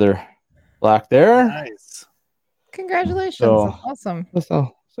another black there. Nice. Congratulations. So, That's awesome.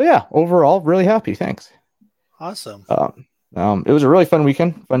 So yeah, overall, really happy. Thanks. Awesome. It was a really fun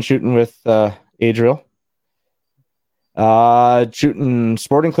weekend. Fun shooting with Adriel. Shooting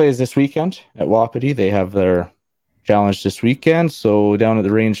sporting clays this weekend at Wapiti. They have their challenge this weekend. So down at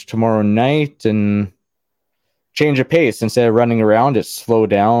the range tomorrow night, and change of pace. Instead of running around, it's slow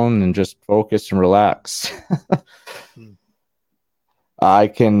down and just focus and relax. I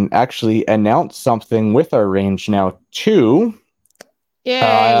can actually announce something with our range now too.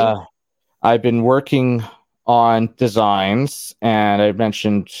 Yay. I've been working on designs, and I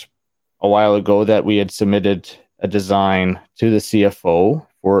mentioned a while ago that we had submitted a design to the CFO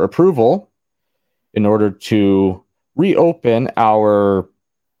for approval in order to reopen our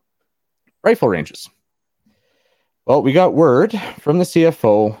rifle ranges. Well, we got word from the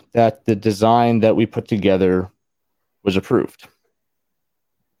CFO that the design that we put together was approved.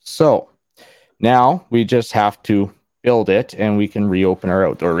 So now we just have to build it, and we can reopen our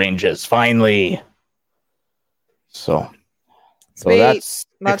outdoor ranges finally. So that's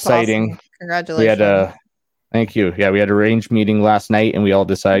exciting. Awesome. Congratulations. We had thank you. Yeah, we had a range meeting last night, and we all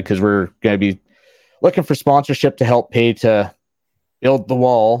decided, because we're going to be looking for sponsorship to help pay to build the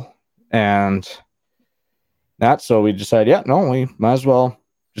wall and that. So we decided, we might as well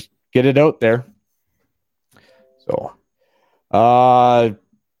just get it out there. So,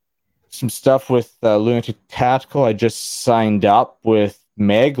 some stuff with Lunatic Tactical. I just signed up with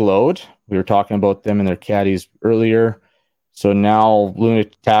Magload. We were talking about them and their caddies earlier. So now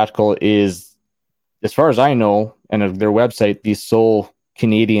Lunatic Tactical is, as far as I know, and their website, the sole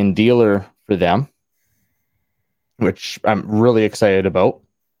Canadian dealer for them, which I'm really excited about.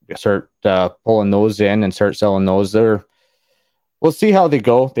 Start pulling those in and start selling those. We'll see how they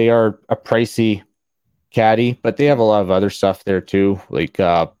go. They are a pricey caddy, but they have a lot of other stuff there too, like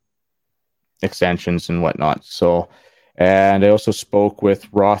extensions and whatnot. So, and I also spoke with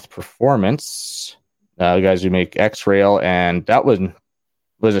Roth Performance, the guys who make X-Rail, and that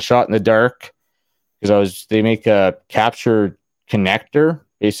was a shot in the dark, because they make a captured connector.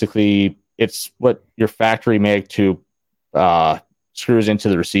 Basically, it's what your factory mag tube screws into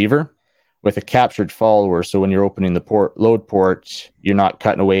the receiver with a captured follower. So when you're opening the load port, you're not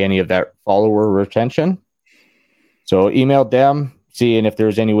cutting away any of that follower retention. So emailed them, seeing if there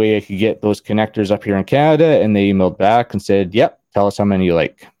was any way I could get those connectors up here in Canada, and they emailed back and said, yep, tell us how many you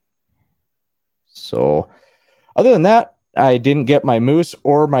like. So other than that, I didn't get my moose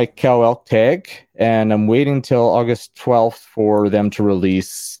or my cow elk tag, and I'm waiting till August 12th for them to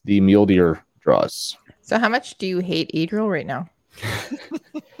release the mule deer draws. So how much do you hate Adriel right now?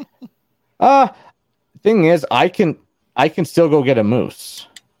 Thing is, I can still go get a moose.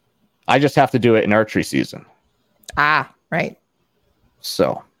 I just have to do it in archery season. Right.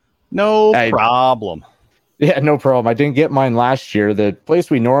 So no problem. Yeah, no problem. I didn't get mine last year. The place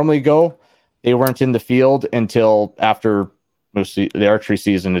we normally go, they weren't in the field until after the archery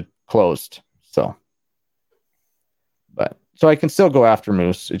season had closed. So I can still go after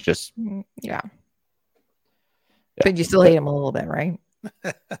moose. It's just yeah. But you still hate him a little bit, right?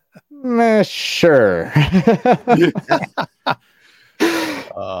 Sure.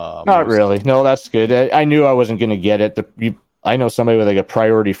 Not really. No, that's good. I knew I wasn't going to get it. I know somebody with like a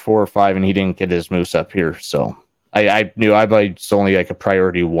priority 4 or 5, and he didn't get his moose up here. So I knew it's only like a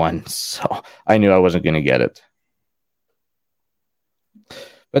priority 1, so I knew I wasn't going to get it.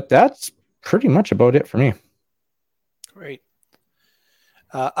 But that's pretty much about it for me. Great.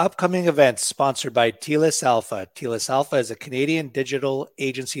 Upcoming events sponsored by Telis Alpha. Telis Alpha is a Canadian digital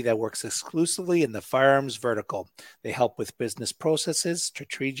agency that works exclusively in the firearms vertical. They help with business processes,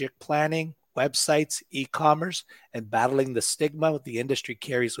 strategic planning, websites, e-commerce, and battling the stigma the industry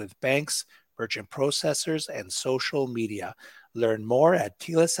carries with banks, merchant processors, and social media. Learn more at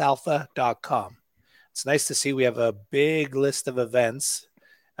telisalpha.com. It's nice to see we have a big list of events.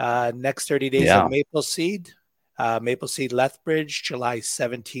 Next 30 days of Maple Seed. Maple Seed Lethbridge, July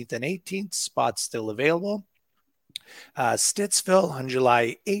 17th and 18th. Spots still available. Stittsville on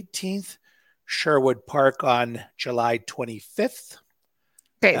July 18th. Sherwood Park on July 25th.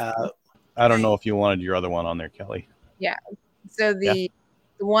 Okay. I don't know if you wanted your other one on there, Kelly. Yeah. So the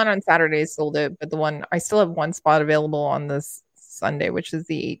one on Saturday sold out, but I still have one spot available on this Sunday, which is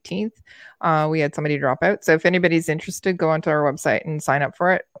the 18th. We had somebody drop out. So if anybody's interested, go onto our website and sign up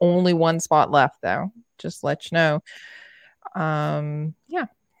for it. Only one spot left, though. Just let you know. So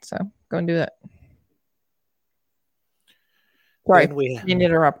go and do that. Sorry, you didn't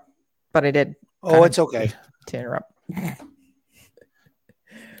interrupt, but I did. Oh, it's okay to interrupt.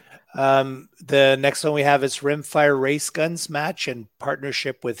 The next one we have is Rimfire Race Guns match in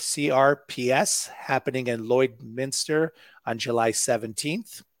partnership with CRPS happening in Lloydminster on July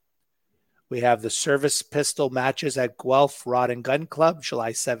 17th. We have the service pistol matches at Guelph Rod and Gun Club,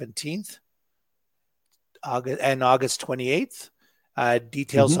 July 17th. August 28th.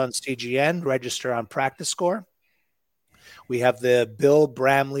 Details on CGN. Register on Practice Score. We have the Bill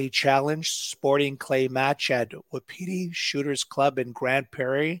Bramley Challenge Sporting Clay match at Wapiti Shooters Club in Grand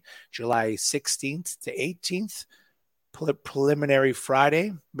Prairie, July 16th to 18th. Preliminary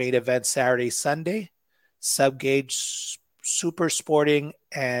Friday. Main event Saturday, Sunday. Subgauge Super Sporting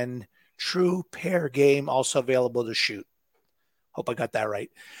and True Pair game also available to shoot. Hope I got that right.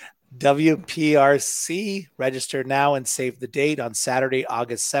 WPRC, register now and save the date on Saturday,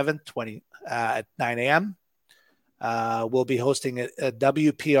 August 7th, at 9 a.m. We'll be hosting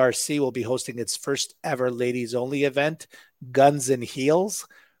WPRC will be hosting its first ever ladies only event, Guns and Heels,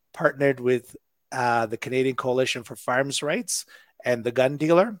 partnered with the Canadian Coalition for Firearms Rights and the Gun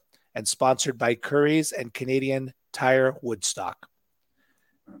Dealer, and sponsored by Curry's and Canadian Tire Woodstock.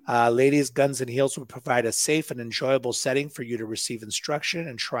 Ladies, Guns and Heels will provide a safe and enjoyable setting for you to receive instruction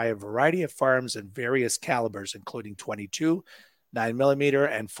and try a variety of firearms in various calibers, including 22, 9mm,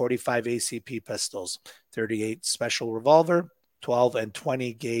 and 45 ACP pistols, 38 special revolver, 12 and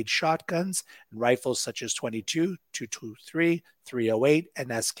 20 gauge shotguns, and rifles such as 22, 223, 308,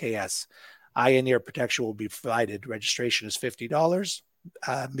 and SKS. Eye and ear protection will be provided. Registration is $50.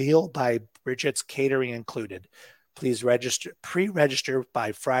 Meal by Bridget's Catering included. Please pre-register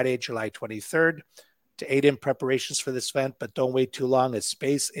by Friday, July 23rd to aid in preparations for this event, but don't wait too long as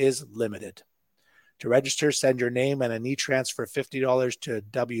space is limited. To register, send your name and an e-transfer $50 to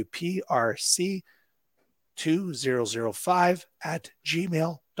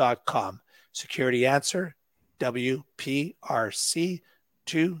WPRC2005@gmail.com. Security answer,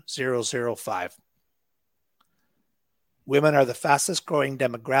 WPRC2005. Women are the fastest growing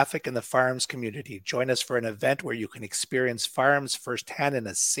demographic in the firearms community. Join us for an event where you can experience firearms firsthand in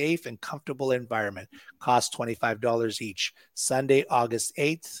a safe and comfortable environment. Cost $25 each. Sunday, August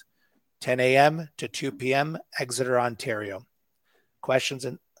 8th, 10 a.m. to 2 p.m., Exeter, Ontario. Questions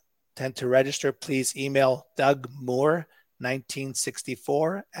and intent to register, please email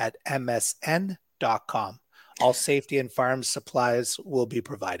dougmoore1964@msn.com. All safety and firearms supplies will be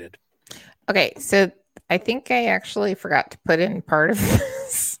provided. Okay, so I think I actually forgot to put in part of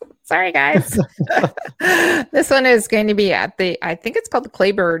this. Sorry, guys. This one is going to be at I think it's called the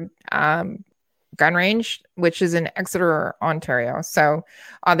Claybird Gun Range, which is in Exeter, Ontario. So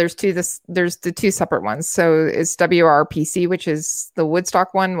there's the two separate ones. So it's WRPC, which is the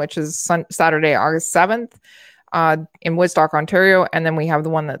Woodstock one, which is Saturday, August 7th in Woodstock, Ontario. And then we have the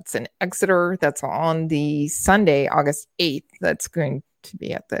one that's in Exeter that's on the Sunday, August 8th. That's going to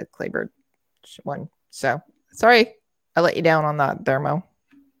be at the Claybird one. So sorry, I let you down on that, Dermo.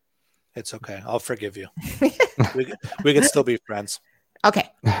 It's okay. I'll forgive you. we can still be friends.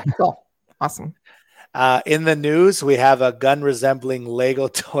 Okay, cool. Awesome. In the news, we have a gun resembling Lego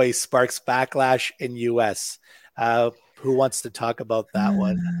toy sparks backlash in U.S. Who wants to talk about that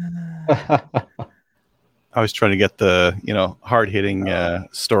one? I was trying to get the hard hitting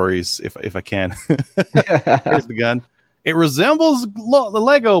stories if I can. Here's the gun. It resembles the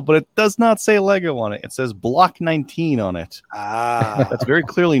Lego, but it does not say Lego on it. It says Block 19 on it. That's very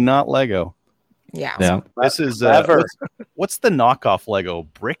clearly not Lego. Yeah. This is what's the knockoff Lego?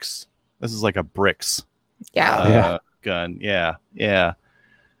 Bricks? This is like a Bricks gun. Yeah.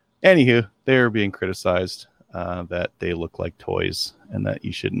 Anywho, they're being criticized that they look like toys and that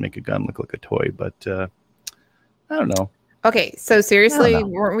you shouldn't make a gun look like a toy. But I don't know. Okay, so seriously,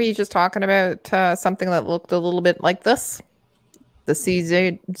 weren't we just talking about something that looked a little bit like this? The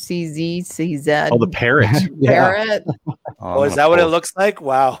CZ. Oh, the parrot. Parrot. Oh, is that what it looks like?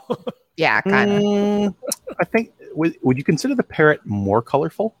 Wow. Yeah, kind of. I think. Would you consider the parrot more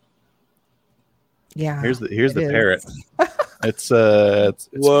colorful? Yeah. Here's the parrot. It's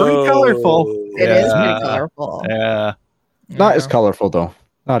pretty colorful. It is pretty colorful. Yeah. Not as colorful though.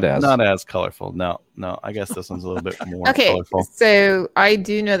 Not as colorful. No. I guess this one's a little bit more colorful. So I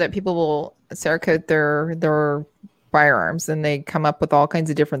do know that people will Cerakote their firearms, and they come up with all kinds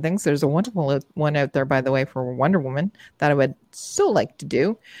of different things. There's a wonderful one out there, by the way, for Wonder Woman that I would so like to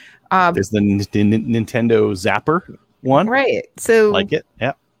do. There's the Nintendo Zapper one, right? So like it,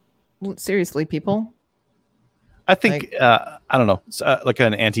 yeah. Seriously, people. I think I don't know. Like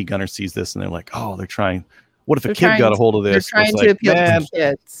an anti-gunner sees this and they're like, "Oh, they're trying." What if a kid got a hold of this? They're trying to appeal to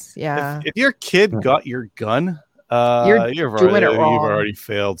kids. Yeah. If your kid got your gun, you've already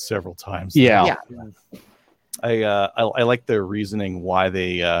failed several times. Yeah. I like the reasoning why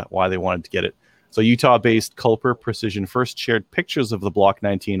they wanted to get it. So Utah-based Culper Precision first shared pictures of the Block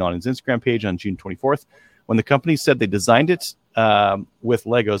 19 on its Instagram page on June 24th, when the company said they designed it with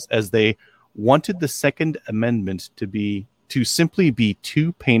Legos as they wanted the Second Amendment to simply be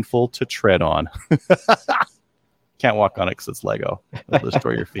too painful to tread on. Can't walk on it because it's Lego. It'll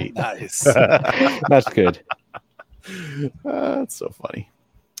destroy your feet. Nice. That's good. That's so funny.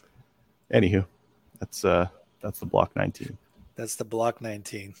 Anywho, that's the Block 19. That's the Block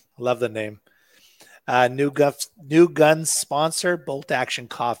 19. Love the name. New gun sponsor, Bolt Action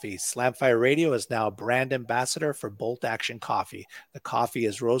Coffee. Slamfire Radio is now a brand ambassador for Bolt Action Coffee. The coffee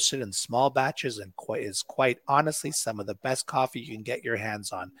is roasted in small batches and is quite honestly some of the best coffee you can get your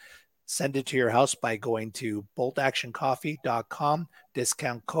hands on. Send it to your house by going to boltactioncoffee.com,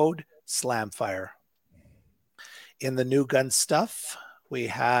 discount code SLAMFIRE. In the new gun stuff, we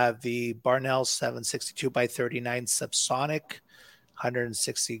have the Barnell 762x39 Subsonic,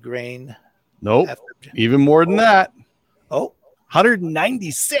 160 grain. Nope, even more than that. Oh,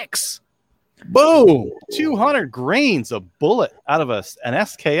 196. Boom, 200 grains of bullet out of an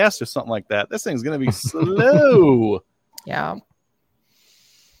SKS or something like that. This thing's going to be slow. Yeah.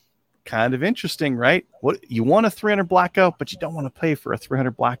 Kind of interesting, right? What you want a 300 blackout, but you don't want to pay for a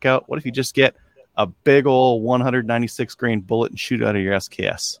 300 blackout. What if you just get a big old 196 grain bullet and shoot out of your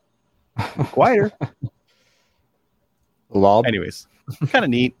SKS? Quieter. Lob. Anyways, kind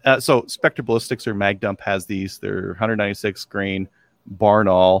of neat. So Spectre Ballistics or Mag Dump has these. They're 196 grain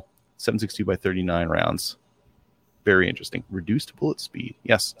Barnall 762x39 rounds. Very interesting. Reduced bullet speed.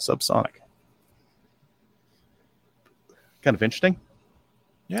 Yes, subsonic. Kind of interesting.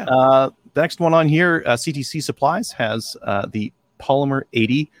 Yeah. The next one on here, CTC Supplies has the Polymer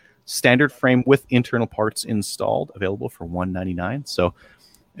 80 standard frame with internal parts installed, available for $199. So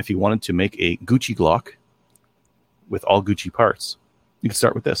if you wanted to make a Gucci Glock with all Gucci parts, you can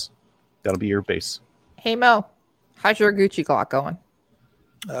start with this. That'll be your base. Hey Mo, how's your Gucci Glock going?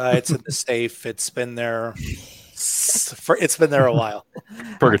 It's in the safe. It's been there. It's been there a while.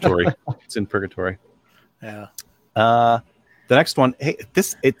 Purgatory. It's in purgatory. Yeah. The next one, hey,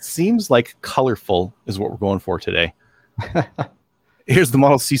 it seems like colorful is what we're going for today. Here's the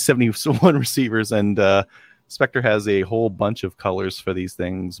Model C71 receivers, and Spectre has a whole bunch of colors for these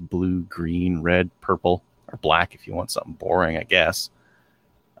things: blue, green, red, purple, or black if you want something boring, I guess.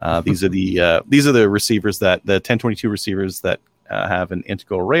 These are the receivers the 1022 receivers that have an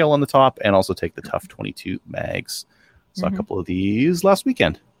integral rail on the top and also take the Tough 22 mags. Saw a couple of these last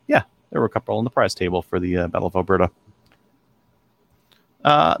weekend. Yeah, there were a couple on the prize table for the Battle of Alberta.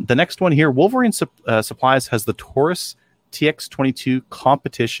 The next one here, Wolverine Supplies has the Taurus TX22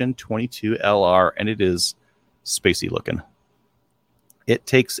 Competition 22 LR, and it is spacey looking. It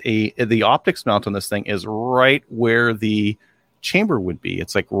takes the optics mount on this thing is right where the chamber would be.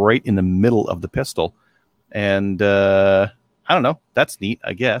 It's like right in the middle of the pistol, and I don't know. That's neat,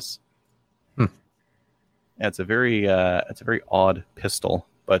 I guess. Yeah, it's a very odd pistol,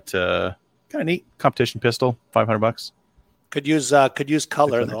 but kind of neat competition pistol. $500. Could use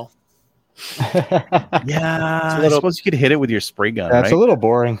color though. Yeah, I suppose you could hit it with your spray gun. That's right? a little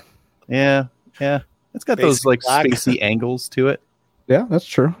boring. Yeah. It's got those like spacey angles to it. Yeah, that's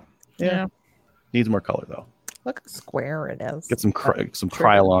true. Yeah. Needs more color though. Look how square it is. Get some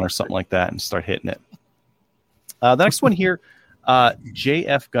Krylon or something like that and start hitting it. The next one here,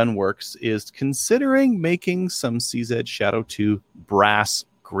 JF Gunworks is considering making some CZ Shadow 2 brass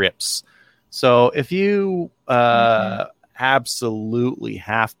grips. So if you absolutely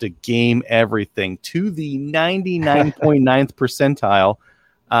have to game everything to the 99.9th percentile,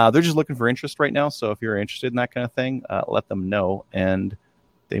 they're just looking for interest right now. So if you're interested in that kind of thing, let them know, and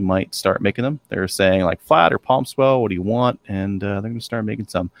they might start making them. They're saying like flat or palm swell, what do you want? And they're going to start making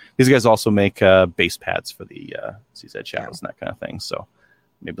some. These guys also make base pads for the CZ Shadows and that kind of thing. So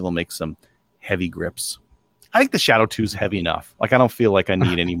maybe they'll make some heavy grips. I think the Shadow 2 is heavy enough. Like, I don't feel like I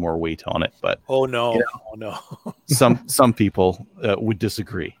need any more weight on it, but Oh no. Yeah. Oh no. some people would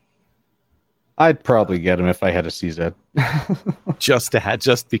disagree. I'd probably get him if I had a CZ.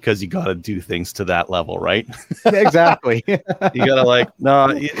 Just because you got to do things to that level, right? Exactly. You got to no,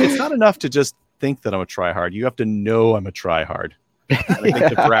 it's not enough to just think that I'm a tryhard. You have to know I'm a tryhard. I think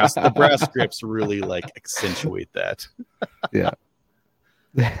the brass grips really like accentuate that. Yeah.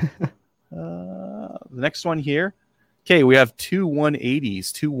 The next one here. Okay, we have two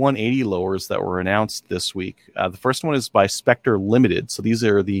 180 lowers that were announced this week. The first one is by Spectre Limited. So these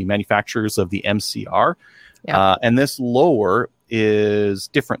are the manufacturers of the MCR. Yeah. And this lower is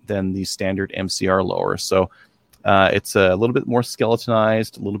different than the standard MCR lower. So it's a little bit more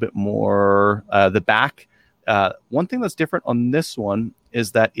skeletonized, a little bit more the back. One thing that's different on this one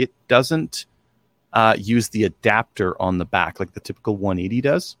is that it doesn't use the adapter on the back like the typical 180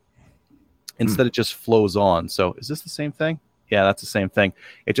 does. Instead, it just flows on. So is this the same thing? Yeah, that's the same thing.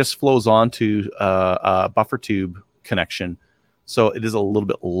 It just flows on to a buffer tube connection. So it is a little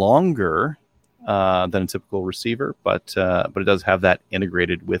bit longer than a typical receiver, but it does have that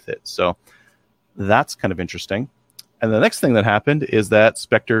integrated with it. So that's kind of interesting. And the next thing that happened is that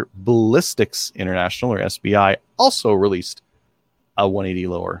Spectre Ballistics International, or SBI, also released a 180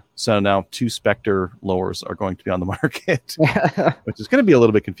 lower. So now two Spectre lowers are going to be on the market, which is going to be a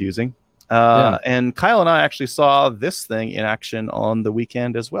little bit confusing. And Kyle and I actually saw this thing in action on the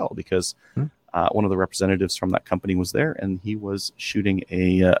weekend as well, because one of the representatives from that company was there, and he was shooting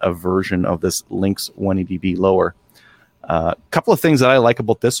a version of this Lynx 180B lower. A couple of things that I like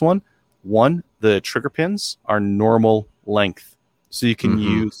about this one. One, the trigger pins are normal length. So you can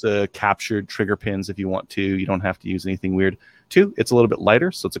use captured trigger pins if you want to. You don't have to use anything weird. Two, it's a little bit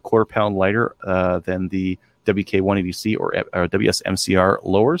lighter. So it's a 1/4 pound lighter than the WK180C or WSMCR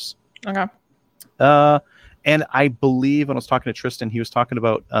lowers. Okay. And I believe when I was talking to Tristan, he was talking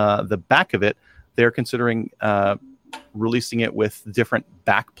about the back of it. They're considering releasing it with different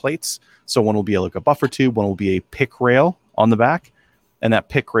back plates. So one will be like a buffer tube, one will be a pick rail on the back. And that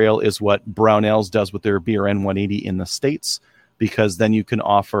pick rail is what Brownells does with their BRN 180 in the States, because then you can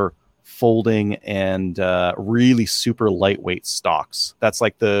offer folding and really super lightweight stocks. That's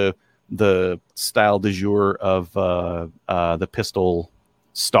like the style du jour of the pistol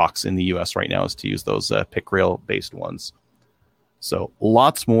stocks in the US right now, is to use those pick rail based ones. So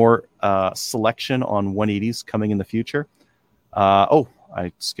lots more selection on 180s coming in the future.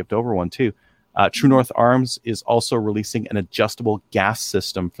 I skipped over one too. True North Arms is also releasing an adjustable gas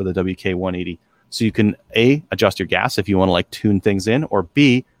system for the WK180. So you can A, adjust your gas if you want to like tune things in, or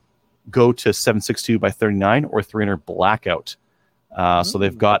B, go to 762x39 or 300 blackout. So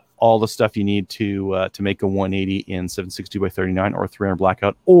they've got all the stuff you need to make a 180 in 762x39 or 300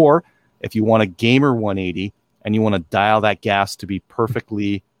 blackout. Or if you want a gamer 180 and you want to dial that gas to be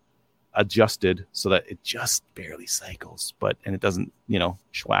perfectly adjusted so that it just barely cycles, and it doesn't,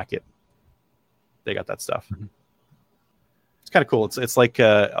 schwack it. They got that stuff. It's kind of cool. It's like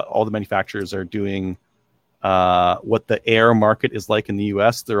all the manufacturers are doing what the air market is like in the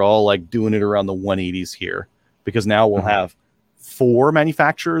US. They're all like doing it around the 180s here, because now we'll have 4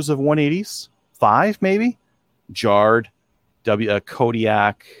 manufacturers of 180s, 5 maybe. Jard,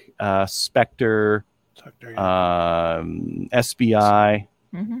 Kodiak, Spectre, SBI.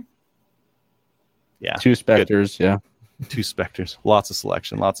 Yeah, 2 Spectres. Good. Yeah, 2 Spectres. Lots of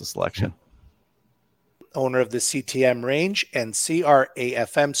selection. Owner of the CTM range and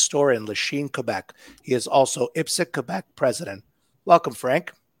CRAFM store in Lachine, Quebec. He is also IPSC Quebec president. Welcome,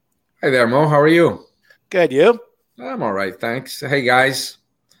 Frank. Hi there, Mo. How are you? Good, you? I'm all right, thanks. Hey, guys.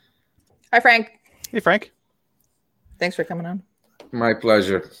 Hi, Frank. Hey, Frank. Thanks for coming on. My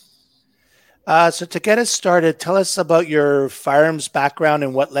pleasure. So to get us started, tell us about your firearms background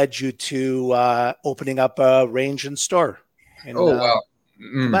and what led you to opening up a range and store in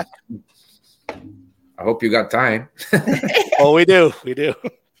Quebec. I hope you got time. Oh, we do.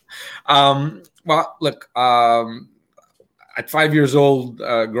 Well, look, at 5 years old,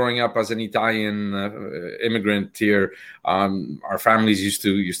 growing up as an Italian immigrant here, our families used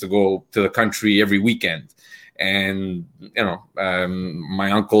to go to the country every weekend, and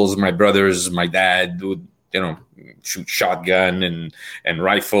my uncles, my brothers, my dad would shoot shotgun and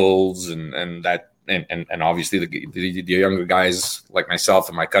rifles and that, and obviously the younger guys like myself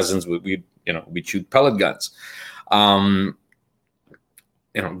and my cousins we'd shoot pellet guns.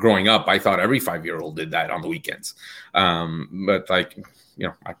 Growing up, I thought every 5-year-old did that on the weekends. But I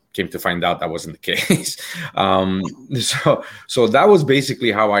came to find out that wasn't the case. So that was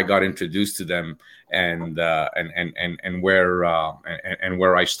basically how I got introduced to them, and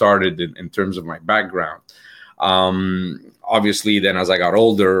where I started in terms of my background. Obviously, then as I got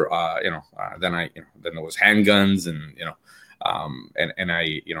older, then there was handguns, and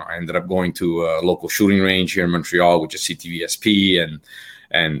I ended up going to a local shooting range here in Montreal, which is CTVSP,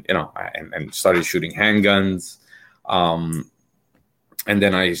 and started shooting handguns. And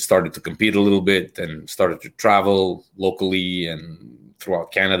then I started to compete a little bit and started to travel locally and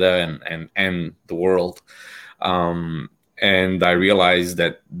throughout Canada and the world. And I realized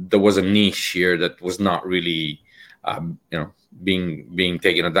that there was a niche here that was not really, being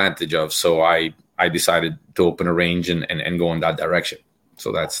taken advantage of. So I decided to open a range and go in that direction.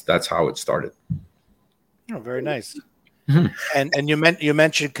 So that's how it started. Oh, very nice. Mm-hmm. And you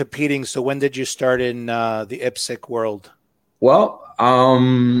mentioned competing. So when did you start in the IPSC world? Well,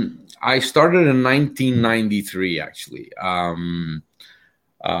 I started in 1993, actually.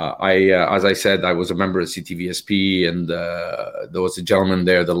 As I said, I was a member of CTVSP, and there was a gentleman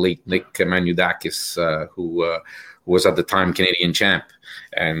there, the late Nick Manudakis, who was at the time Canadian champ,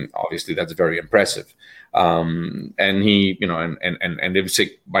 and obviously that's very impressive. And he, and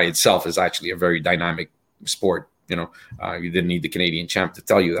IPSC by itself is actually a very dynamic sport. You didn't need the Canadian champ to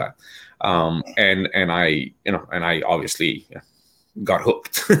tell you that. And I obviously got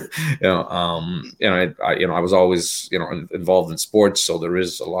hooked. I was always involved in sports, so there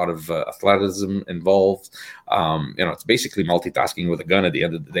is a lot of athleticism involved. It's basically multitasking with a gun at the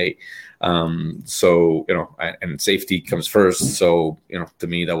end of the day. So and safety comes first. So to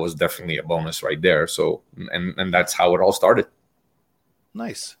me that was definitely a bonus right there. So and that's how it all started.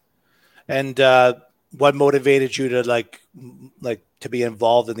 Nice. And what motivated you to like to be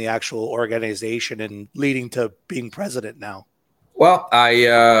involved in the actual organization and leading to being president now? Well,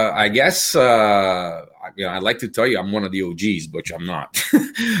 I guess I'd like to tell you I'm one of the OGs, but I'm not.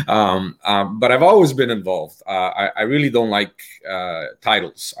 But I've always been involved. I really don't like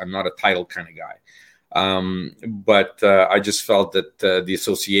titles. I'm not a title kind of guy. But I just felt that the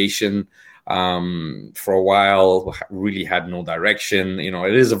association for a while really had no direction.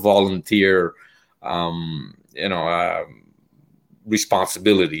 It is a volunteer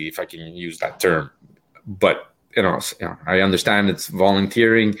responsibility, if I can use that term. But I understand it's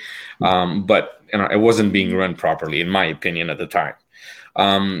volunteering, but it wasn't being run properly, in my opinion, at the time.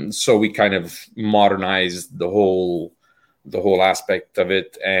 So we kind of modernized the whole aspect of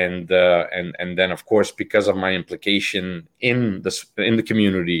it, and then of course, because of my implication in the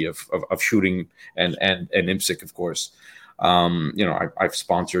community of shooting and IPSC, of course. I've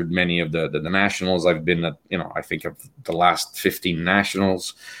sponsored many of the nationals. I've been at, I think of the last 15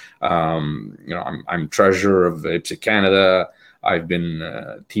 nationals. I'm treasurer of IPSC Canada. I've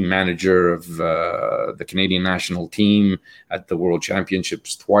been team manager of the Canadian national team at the World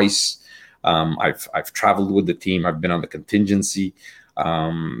Championships twice. I've traveled with the team. I've been on the contingency.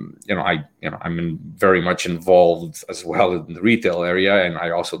 I'm very much involved as well in the retail area, and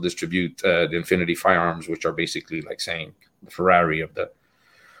I also distribute the Infinity firearms, which are basically like saying the Ferrari of the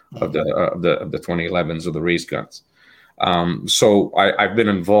 2011s or the race guns. So I've been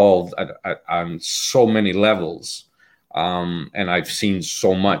involved on so many levels, and I've seen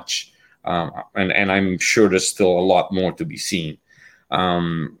so much, and I'm sure there's still a lot more to be seen.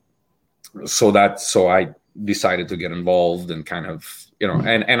 So I decided to get involved and kind of,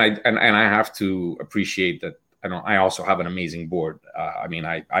 and I have to appreciate that. I also have an amazing board.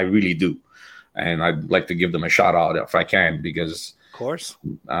 I really do, and I'd like to give them a shout out if I can, because. Of course.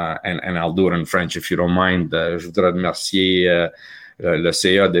 And I'll do it in French if you don't mind. Je voudrais remercier le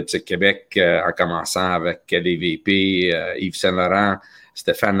CA de IPSC Québec, en commençant avec les VP, Yves Saint-Laurent,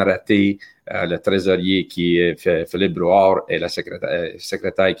 Stéphane Raté, le trésorier qui est Philippe Brouard, et la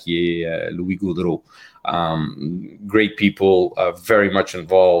secrétaire qui est Louis Gaudreau. Great people, very much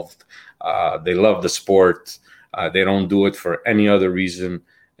involved. They love the sport. They don't do it for any other reason.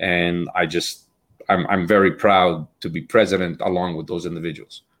 And I'm very proud to be president along with those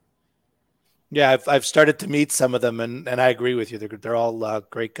individuals. Yeah, I've started to meet some of them, and I agree with you. They're all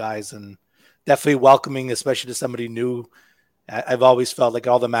great guys, and definitely welcoming, especially to somebody new I've always felt like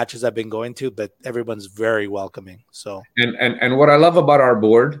all the matches I've been going to, but everyone's very welcoming. So and what I love about our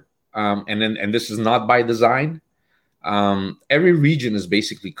board, and this is not by design, every region is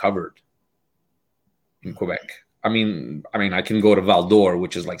basically covered in Quebec. I mean, I can go to Val d'Or,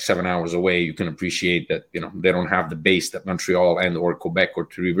 which is like 7 hours away. You can appreciate that, they don't have the base that Montreal and or Quebec or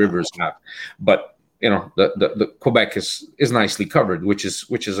Three Rivers have, but the Quebec is nicely covered, which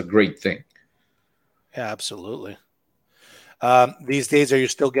is a great thing. Yeah, absolutely. These days, are you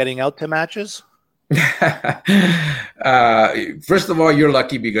still getting out to matches? First of all, you're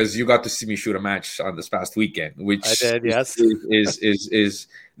lucky because you got to see me shoot a match on this past weekend, which I did, yes. is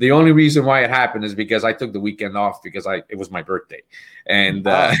the only reason why it happened is because I took the weekend off because it was my birthday, and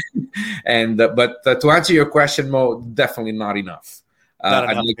but to answer your question, Mo, definitely not enough.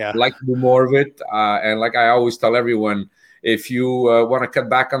 I'd like to do more of it, and like I always tell everyone, if you want to cut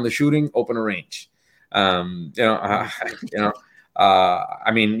back on the shooting, open a range. I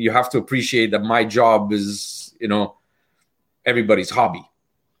mean, you have to appreciate that my job is, everybody's hobby.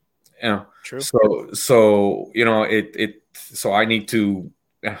 True. So I need to.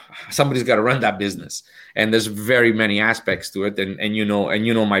 Somebody's got to run that business, and there's very many aspects to it. And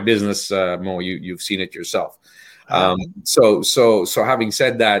my business, Mo. You've seen it yourself. So having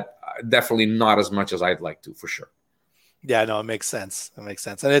said that, definitely not as much as I'd like to, for sure. Yeah, no, it makes sense. And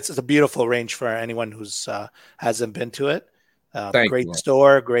it's a beautiful range for anyone who's hasn't been to it. Great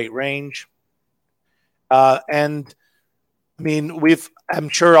store, great range. And I mean, I'm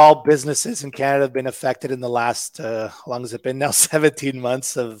sure all businesses in Canada have been affected in the last, how long has it been now? 17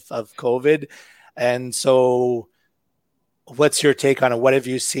 months of COVID. And so what's your take on it? What have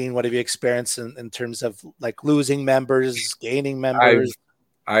you seen? What have you experienced in terms of like losing members, gaining members?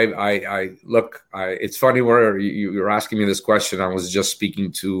 It's funny where you're asking me this question. I was just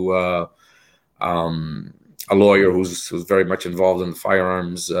speaking to a lawyer who's very much involved in the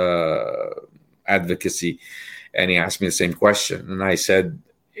firearms advocacy, and he asked me the same question, and I said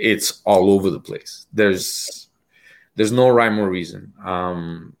it's all over the place. There's no rhyme or reason.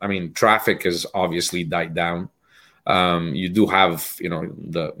 I mean, traffic has obviously died down. You do have,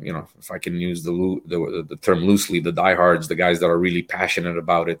 if I can use the term loosely, the diehards, the guys that are really passionate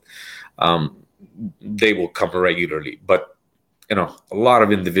about it, they will come regularly. But, a lot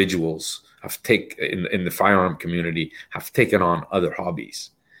of individuals have in the firearm community have taken on other hobbies.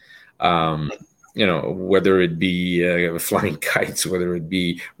 Whether it be flying kites, whether it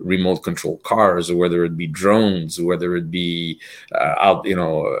be remote control cars, or whether it be drones, whether it be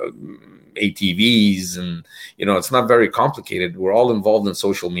ATVs, and it's not very complicated. We're all involved in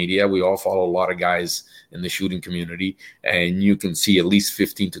social media. We all follow a lot of guys in the shooting community, and you can see at least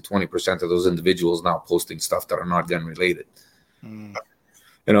 15 to 20% of those individuals now posting stuff that are not gun related. And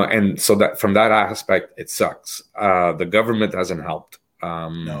so that from that aspect, it sucks. The government hasn't helped.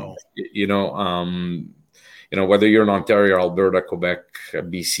 No. Whether you're in Ontario, Alberta, Quebec,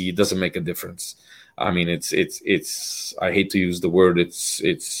 BC, it doesn't make a difference. I mean, it's I hate to use the word, it's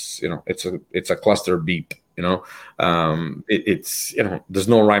a cluster beep, there's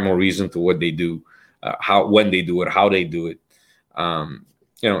no rhyme or reason to what they do, when they do it, how they do it.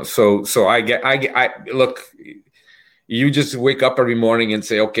 So I look, you just wake up every morning and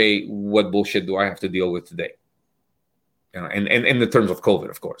say, okay, what bullshit do I have to deal with today? And in the terms of COVID,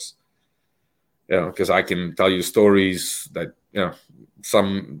 of course, because I can tell you stories that,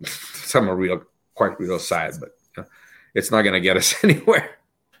 some are quite real sad, but it's not going to get us anywhere.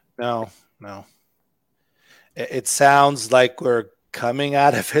 No. It sounds like we're coming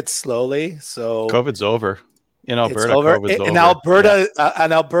out of it slowly. So COVID's over in Alberta. COVID's over.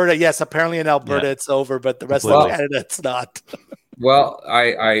 In Alberta, yes, apparently in Alberta it's over, but the rest of Canada it's not. Well,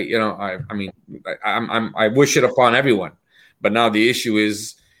 I wish it upon everyone, but now the issue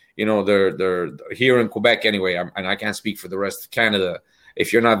is, they're here in Quebec anyway, and I can't speak for the rest of Canada.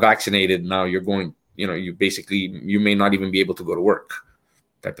 If you're not vaccinated now, you're going, you may not even be able to go to work,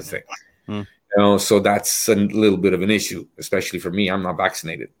 type of thing. So that's a little bit of an issue, especially for me. I'm not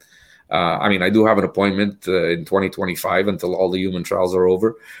vaccinated. I do have an appointment in 2025 until all the human trials are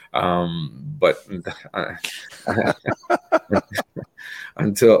over. But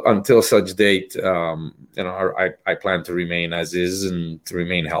until such date, I plan to remain as is and to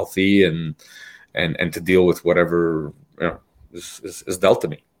remain healthy and to deal with whatever is dealt to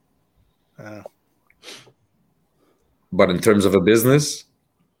me. But in terms of a business,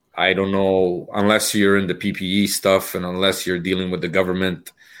 I don't know, unless you're in the PPE stuff and unless you're dealing with the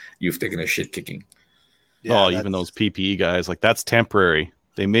government, you've taken a shit kicking. Yeah, even those PPE guys, like that's temporary.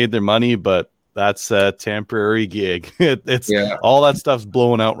 They made their money, but that's a temporary gig. All that stuff's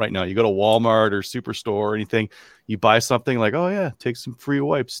blowing out right now. You go to Walmart or Superstore or anything, you buy something like, oh yeah, take some free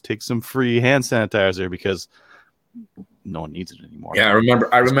wipes, take some free hand sanitizer, because no one needs it anymore. Yeah, I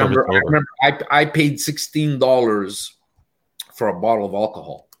remember. I paid $16 for a bottle of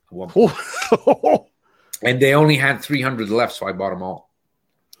alcohol at one point. And they only had 300 left, so I bought them all.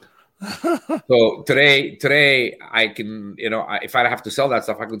 So today I can, if I have to sell that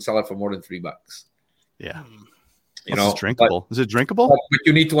stuff, I could sell it for more than $3. Yeah, it's drinkable. Is it drinkable? But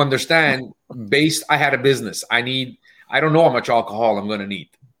you need to understand. I had a business. I don't know how much alcohol I'm going to need.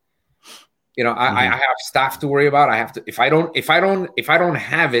 I have staff to worry about. I have to. If I don't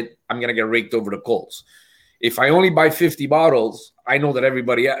have it, I'm going to get raked over the coals. If I only buy 50 bottles, I know that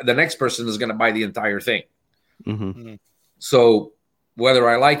the next person is going to buy the entire thing. Mm-hmm. So whether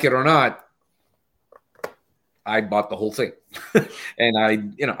I like it or not, I bought the whole thing. And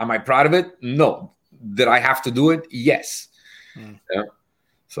am I proud of it? No. Did I have to do it? Yes. Yeah.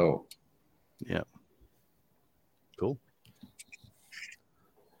 So, yeah. Cool.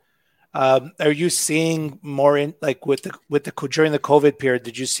 Are you seeing more in during the COVID period?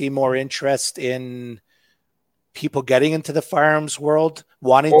 Did you see more interest in people getting into the firearms world,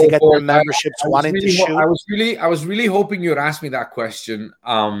 wanting to get their memberships, wanting to shoot? I was really hoping you'd ask me that question.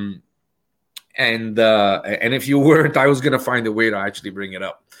 And if you weren't, I was going to find a way to actually bring it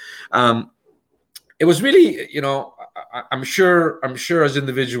up. It was really, I'm sure as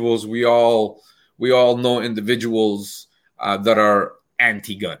individuals, we all know individuals that are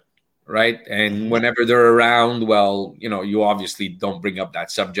anti-gun, right? And whenever they're around, well, you obviously don't bring up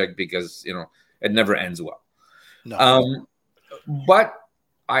that subject because, it never ends well. No. But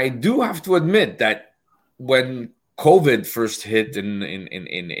I do have to admit that when COVID first hit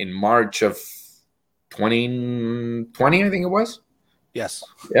in March of 2020, I think it was. Yes.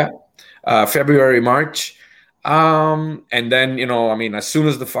 Yeah. February, March. And then, as soon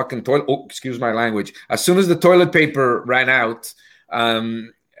as the fucking excuse my language, as soon as the toilet paper ran out,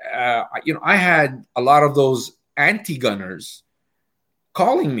 I had a lot of those anti-gunners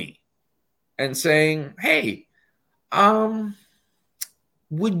calling me and saying, hey,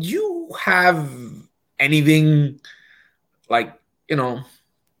 would you have anything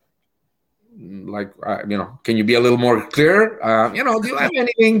can you be a little more clear? Do you have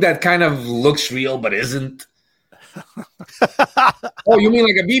anything that kind of looks real but isn't? Oh, you mean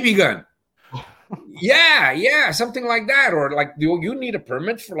like a BB gun? Yeah, something like that. Or do you need a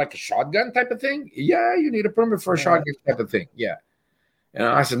permit for like a shotgun type of thing? Yeah, you need a permit for a shotgun type of thing. Yeah.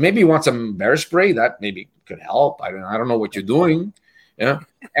 I said, maybe you want some bear spray. That maybe could help. I don't know what you're doing. Yeah.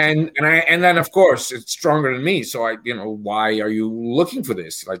 And then of course it's stronger than me. So why are you looking for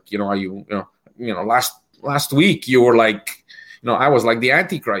this? Are you, last week you were like, I was like the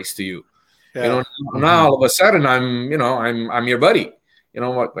Antichrist to you. Yeah. Now all of a sudden I'm your buddy.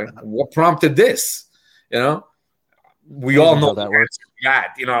 What prompted this? We all know that works.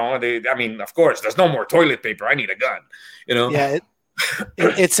 Of course, there's no more toilet paper. I need a gun. Yeah.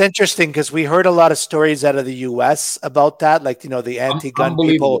 It's interesting because we heard a lot of stories out of the U.S. about that, the anti-gun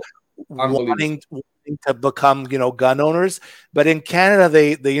people wanting to become, gun owners. But in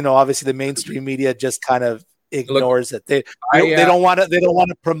Canada, they obviously the mainstream media just kind of ignores it. They don't want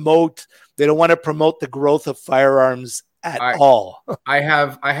to promote the growth of firearms at all. I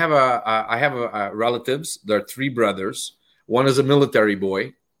have relatives. There are 3 brothers. One is a military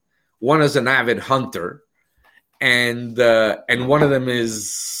boy. One is an avid hunter. And one of them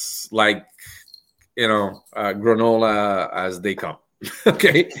is like, granola as they come.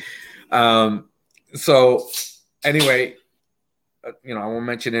 Okay. So anyway, I won't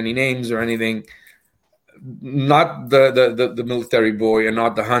mention any names or anything. Not the military boy and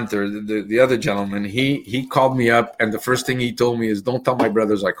not the hunter. The other gentleman, he called me up, and the first thing he told me is, "Don't tell my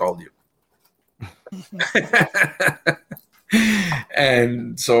brothers I called you."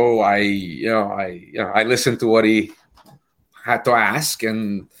 And so I listened to what he had to ask,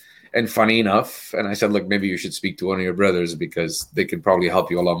 and funny enough, and I said, look, maybe you should speak to one of your brothers because they can probably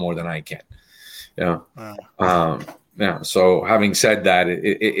help you a lot more than I can. So having said that,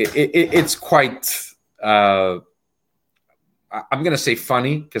 it's quite I'm going to say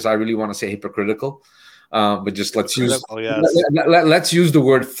funny because I really want to say hypocritical, but just let's use the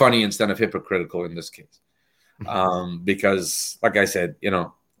word funny instead of hypocritical in this case. Because like I said,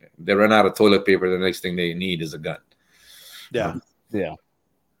 they run out of toilet paper. The next thing they need is a gun. Yeah. Yeah.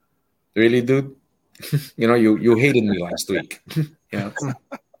 Really, dude? You hated me last week. Yeah.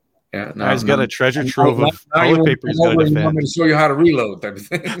 Yeah. Now he's got a treasure trove of toilet paper he's got to defend. I'm going to show you how to reload type of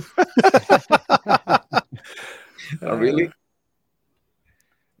thing. Oh, really?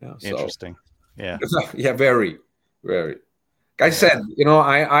 Yeah, Interesting. Yeah. Yeah, very, very. I said,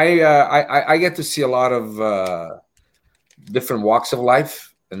 I get to see a lot of different walks of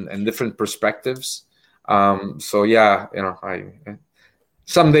life and different perspectives. So yeah,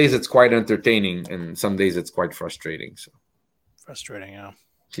 some days it's quite entertaining, and some days it's quite frustrating. So frustrating, yeah.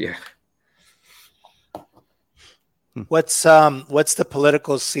 Yeah. What's the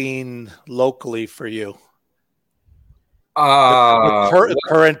political scene locally for you? The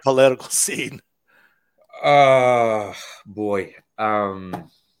current political scene. Boy. Are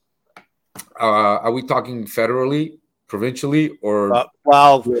we talking federally, provincially, or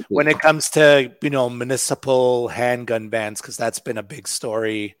when it comes to municipal handgun bans, because that's been a big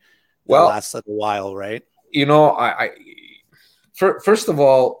story the last little while, right? First of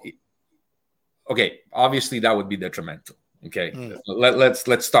all, okay, obviously that would be detrimental. Okay,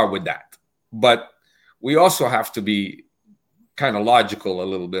 let's start with that. But we also have to be kind of logical a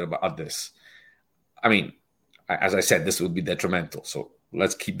little bit about this. I mean, as I said, this would be detrimental, so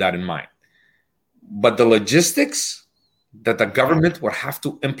let's keep that in mind. But the logistics that the government would have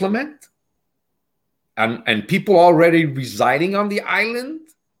to implement, and people already residing on the island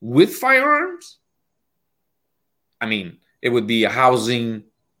with firearms, I mean, it would be a housing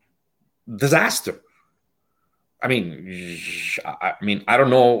disaster. I mean, I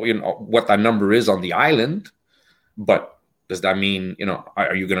don't know, what that number is on the island, but does that mean,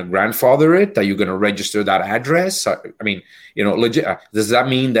 are you going to grandfather it? Are you going to register that address? I mean, does that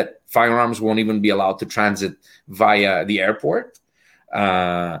mean that firearms won't even be allowed to transit via the airport?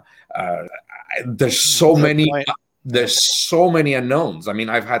 There's so many unknowns. I mean,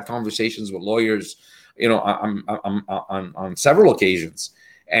 I've had conversations with lawyers, on several occasions,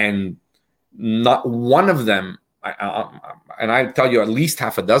 and not one of them, and I tell you at least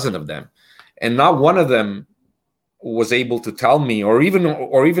half a dozen of them, and not one of them was able to tell me, or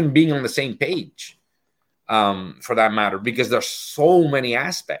even being on the same page, for that matter, because there's so many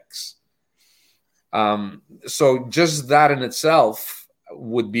aspects. So just that in itself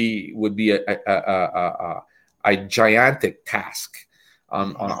would be a gigantic task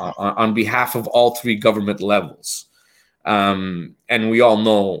on behalf of all three government levels. And we all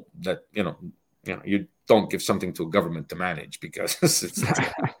know that you don't give something to a government to manage, because it's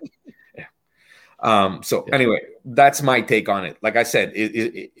anyway, that's my take on it. Like I said,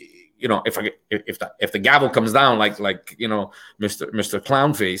 if the gavel comes down, like Mr.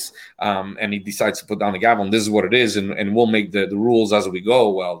 Clownface, and he decides to put down the gavel, and this is what it is, and we'll make the rules as we go.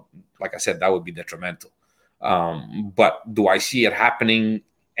 Well, like I said, that would be detrimental. But do I see it happening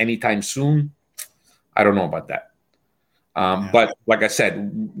anytime soon? I don't know about that. But like I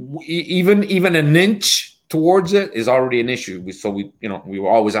said, even an inch towards it is already an issue. So we will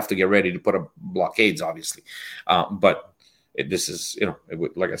always have to get ready to put up blockades, obviously. But this is, it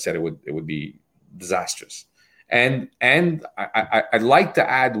would, like I said, it would be disastrous. And I'd like to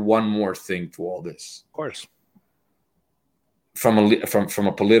add one more thing to all this. Of course. From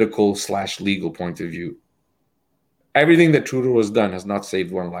a political / legal point of view, everything that Trudeau has done has not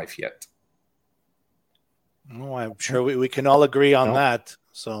saved one life yet. Oh, I'm sure we can all agree on that.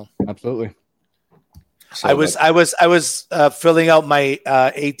 So absolutely. So I was filling out my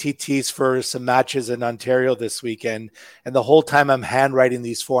ATTs for some matches in Ontario this weekend, and the whole time I'm handwriting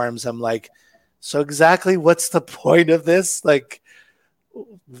these forms, I'm like, so exactly what's the point of this? Like,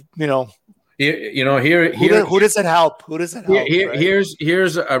 here who does it help? Who does it help?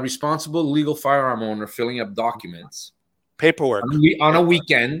 Here's a responsible legal firearm owner filling up documents, paperwork on a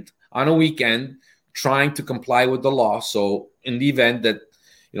weekend, trying to comply with the law. So in the event that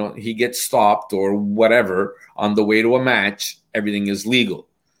he gets stopped or whatever on the way to a match, everything is legal.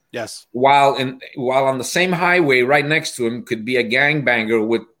 Yes. While on the same highway right next to him could be a gangbanger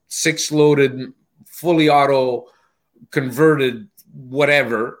with 6 loaded, fully auto converted,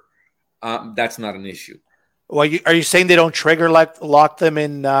 whatever. That's not an issue. Well, are you saying they don't trigger lock them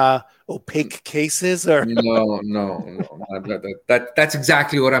in opaque cases, or no? That's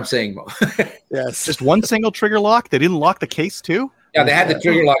exactly what I'm saying, Mo. Yes. Just one single trigger lock. They didn't lock the case too. Yeah, they had the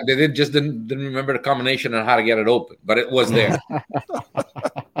trigger lock. They didn't remember the combination on how to get it open, but it was there.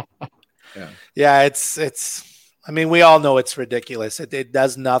 Yeah. It's. I mean, we all know it's ridiculous. It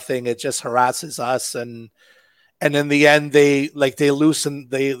does nothing. It just harasses us, and in the end, they loosen.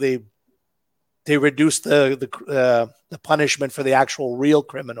 They reduce the punishment for the actual real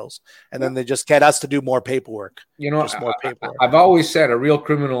criminals, and then they just get us to do more paperwork. More paperwork. I've always said a real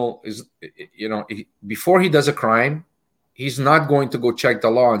criminal is, before he does a crime, he's not going to go check the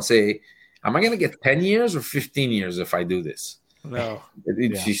law and say, am I going to get 10 years or 15 years if I do this? No.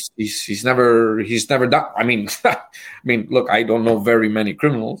 He's never done. I mean, look, I don't know very many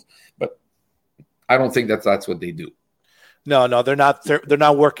criminals, but I don't think that's what they do. No, they're not. They're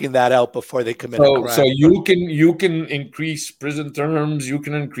not working that out before they commit a crime. So you can increase prison terms, you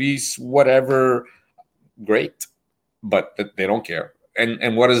can increase whatever, great, but they don't care.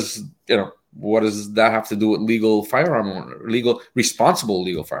 And what does that have to do with legal firearm owners, responsible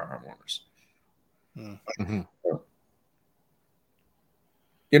legal firearm owners? Mm-hmm.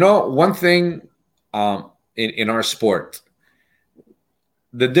 One thing in our sport,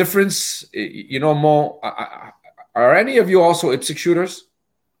 the difference, Mo, are any of you also IPSC shooters?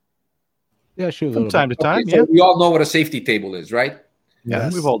 Yeah, shoot From time to time. So we all know what a safety table is, right? Yeah,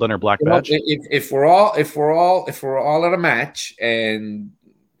 Yes. we've all done our black badge. If we're all at a match and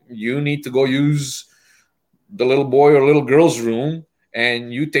you need to go use the little boy or little girl's room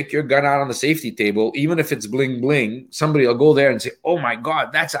and you take your gun out on the safety table, even if it's bling bling, somebody will go there and say, "Oh my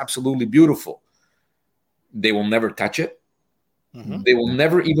God, that's absolutely beautiful." They will never touch it. Mm-hmm. They will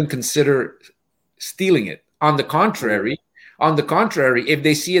never even consider stealing it. On the contrary, if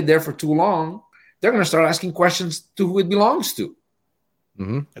they see it there for too long, they're going to start asking questions to who it belongs to.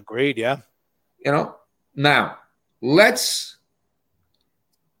 Mm-hmm. Agreed. Yeah. Now let's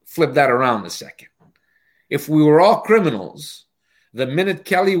flip that around a second. If we were all criminals, the minute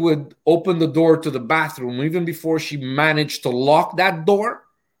Kelly would open the door to the bathroom, even before she managed to lock that door,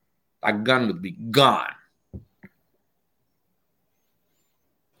 that gun would be gone.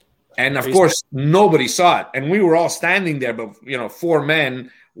 And of course, nobody saw it. And we were all standing there, but 4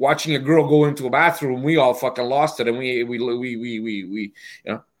 men watching a girl go into a bathroom. We all fucking lost it, and we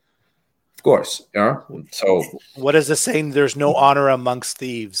of course, So what is the saying? There's no honor amongst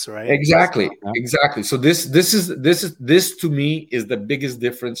thieves, right? Exactly. So this to me is the biggest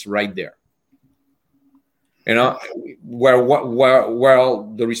difference right there. Where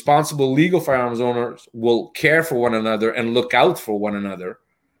the responsible legal firearms owners will care for one another and look out for one another,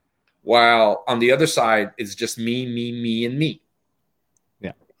 while on the other side it's just me, and me.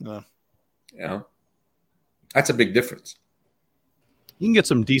 Yeah. That's a big difference. You can get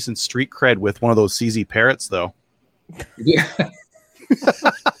some decent street cred with one of those CZ parrots, though. Yeah.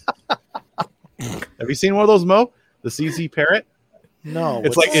 Have you seen one of those, Mo? The CZ parrot? No.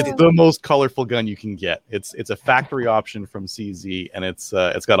 It's the most colorful gun you can get. It's a factory option from CZ, and it's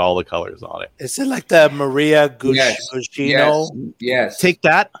got all the colors on it. Is it like the Maria Gugino? Yes. Take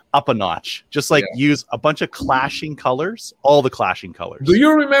that up a notch. Just use a bunch of clashing colors, all the clashing colors. Do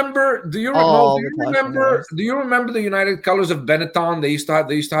you remember the United Colors of Benetton? They used to have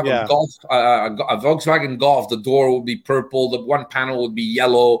a Golf, a Volkswagen Golf. The door would be purple. The one panel would be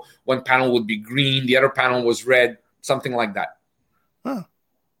yellow. One panel would be green. The other panel was red. Something like that. Huh.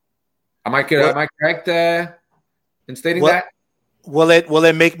 Am I correct in stating that? Will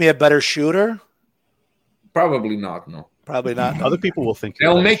it make me a better shooter? Probably not. No. Probably not. Other people will think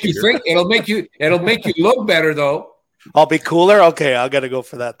It'll make you think. It'll make you look better, though. I'll be cooler. Okay, I got to go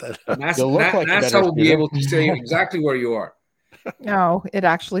for that then. NASA will be able to say exactly where you are. No, it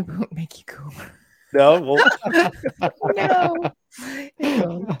actually won't make you cooler. No, well, No, it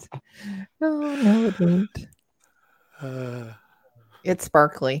won't. No, it won't. It's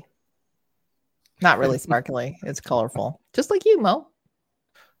sparkly. Not really sparkly. It's colorful. Just like you, Mo.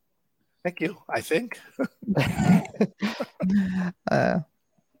 thank you. I think.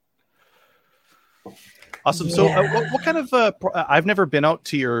 Awesome. So, what kind of? I've never been out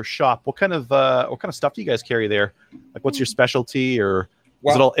to your shop. What kind of stuff do you guys carry there? Like, what's your specialty, or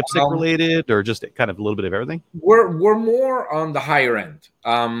is it all IPSC related, or just kind of a little bit of everything? We're more on the higher end.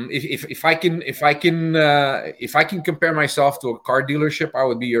 If I can compare myself to a car dealership, I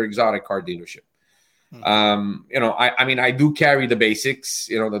would be your exotic car dealership. I do carry the basics,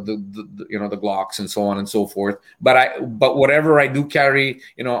 the Glocks and so on and so forth. But whatever I do carry,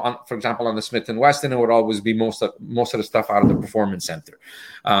 for example, on the Smith & Wesson, it would always be most of the stuff out of the Performance Center.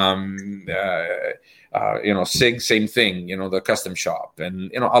 SIG, same thing, the custom shop,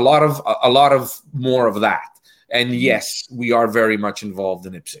 and a lot of more of that. And yes, we are very much involved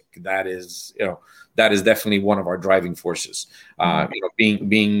in IPSC. That is definitely one of our driving forces.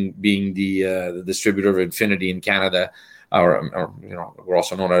 Being the distributor of Infinity in Canada, or we're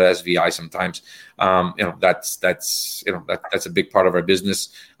also known as SVI sometimes. That's a big part of our business.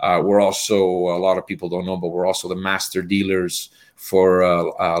 We're also, a lot of people don't know, but we're also the master dealers for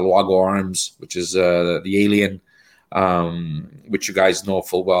Luago Arms, which is the Alien, which you guys know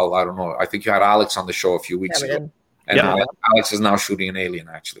full well. I don't know. I think you had Alex on the show a few weeks ago. And Alex is now shooting an Alien,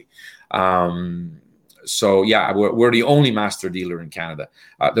 actually. So yeah, we're the only master dealer in Canada.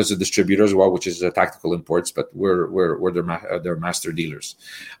 There's a distributor as well, which is Tactical Imports, but we're their master dealers.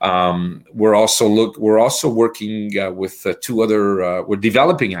 We're also working with two other. We're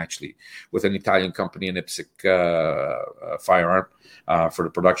developing actually with an Italian company, an IPSC firearm for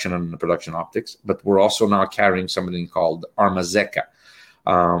the production and the production optics. But we're also now carrying something called Armazeka,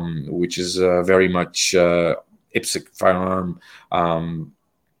 which is very much IPSC firearm.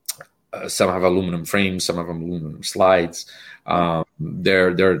 Some have aluminum frames, some have aluminum slides.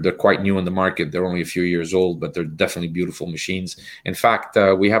 They're quite new in the market. They're only a few years old, but they're definitely beautiful machines. In fact,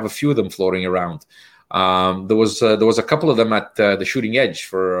 we have a few of them floating around. There was a couple of them at the Shooting Edge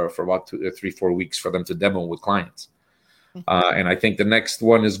for about 3-4 weeks for them to demo with clients. And I think the next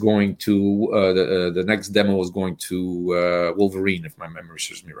one is going to the next demo is going to Wolverine, if my memory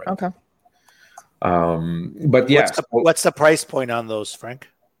serves me right. Okay. But yeah, what's the price point on those, Frank?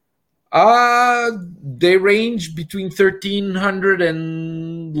 They range between 1,300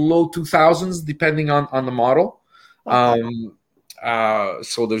 and low 2,000s, depending on the model. Okay.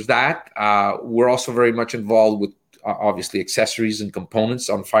 So there's that. We're also very much involved with obviously accessories and components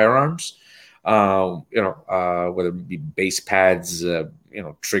on firearms. Whether it be base pads,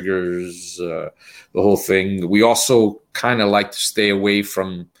 triggers, the whole thing. We also kind of like to stay away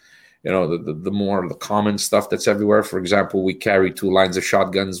from the more the common stuff that's everywhere. For example, we carry 2 lines of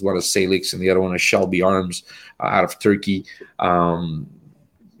shotguns, one is Salix and the other one is Shelby Arms out of Turkey.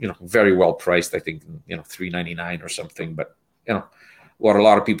 Very well priced. I think $399 or something. But what a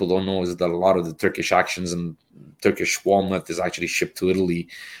lot of people don't know is that a lot of the Turkish actions and Turkish walnut is actually shipped to Italy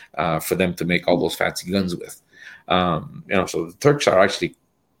for them to make all those fancy guns with. So the Turks are actually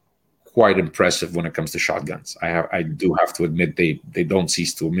quite impressive when it comes to shotguns. I do have to admit they don't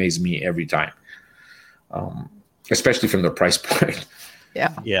cease to amaze me every time, especially from their price point.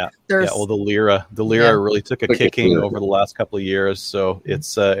 Yeah. Well, the Lira really took a kicking over the last couple of years, so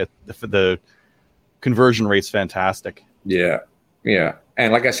it's the conversion rate's fantastic. Yeah,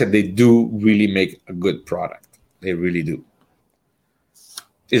 and like I said, they do really make a good product. They really do.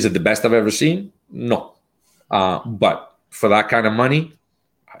 Is it the best I've ever seen? No, but for that kind of money,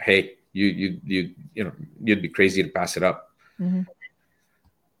 hey. You'd be crazy to pass it up. Mm-hmm.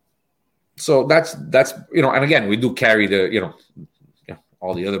 So that's and again we do carry the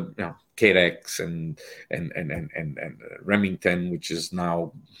all the other Carex and Remington, which is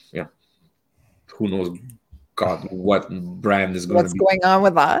now who knows God what brand is going to be. What's going on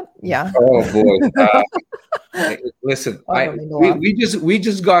with that? Yeah. Oh boy. Listen, we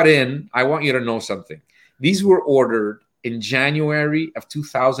just got in. I want you to know something. These were ordered in January of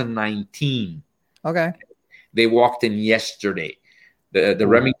 2019. Okay. They walked in yesterday. The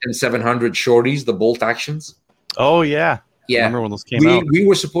Remington 700 shorties, the bolt actions. Oh yeah. Yeah. I remember when those came out. We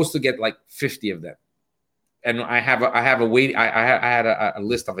were supposed to get like 50 of them. And I had a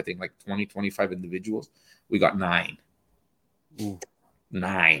list of I think like 20, 25 individuals. We got 9. Ooh.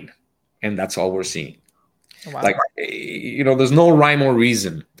 9. And that's all we're seeing. Wow. Like there's no rhyme or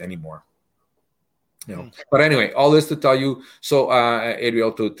reason anymore. But anyway, all this to tell you. So,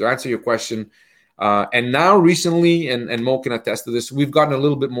 Adriel, to answer your question, and now recently, and Mo can attest to this, we've gotten a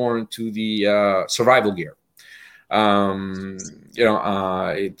little bit more into the survival gear.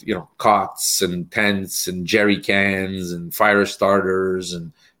 Cots and tents and jerry cans and fire starters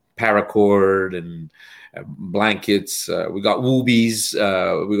and paracord and blankets. We got woobies.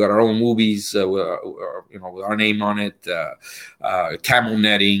 We got our own woobies with our name on it. Camel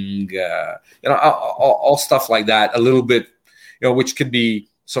netting. All stuff like that. A little bit, which could be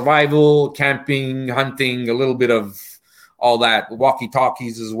survival, camping, hunting. A little bit of all that. Walkie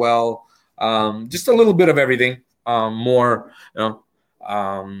talkies as well. Just a little bit of everything. More. Like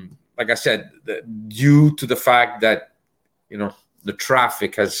I said, due to the fact that the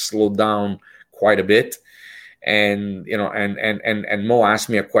traffic has slowed down quite a bit, and Mo asked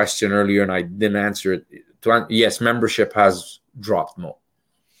me a question earlier and I didn't answer it. Yes, membership has dropped, Mo.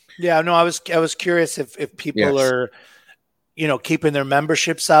 Yeah, no, I was curious if people are keeping their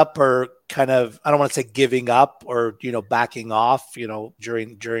memberships up or kind of, I don't want to say giving up or backing off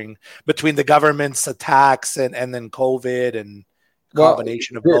during between the government's attacks and then COVID and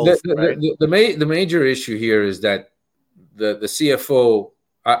combination of both. The major issue here is that the CFO.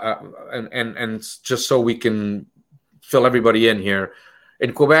 And just so we can fill everybody in here,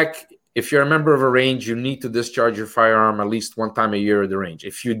 in Quebec, if you're a member of a range, you need to discharge your firearm at least one time a year at the range.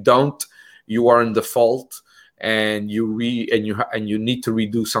 If you don't, you are in default, and you need to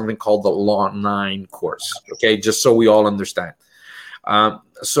redo something called the Law 9 course. Okay, just so we all understand.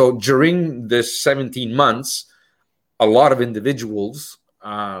 So during this 17 months, a lot of individuals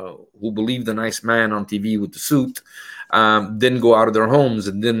who believed the nice man on TV with the suit didn't go out of their homes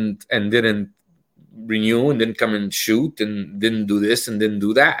and didn't renew and didn't come and shoot and didn't do this and didn't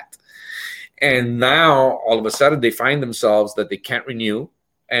do that. And now all of a sudden they find themselves that they can't renew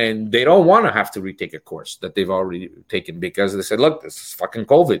and they don't want to have to retake a course that they've already taken because they said, look, this is fucking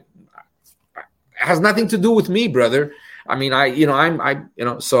COVID. It has nothing to do with me, brother. I mean,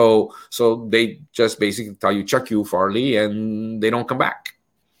 so they just basically tell you, chuck you, Farley, and they don't come back.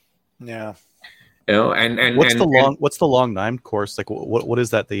 Yeah. You know, and what's the long nine course? Like, what is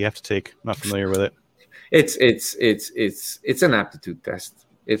that you have to take? I'm not familiar with it. It's an aptitude test.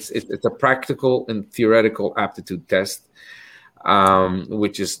 It's a practical and theoretical aptitude test,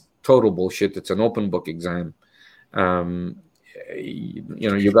 which is total bullshit. It's an open book exam.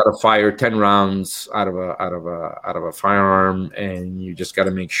 You got to fire 10 rounds out of a firearm, and you just got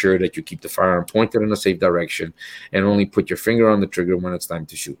to make sure that you keep the firearm pointed in a safe direction and only put your finger on the trigger when it's time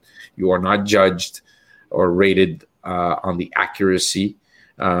to shoot. You are not judged or rated on the accuracy.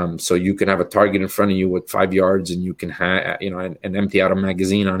 So you can have a target in front of you with 5 yards, and you can and empty out a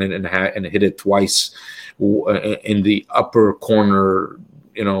magazine on it and hit it twice in the upper corner,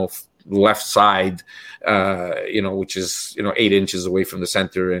 left side, which is 8 inches away from the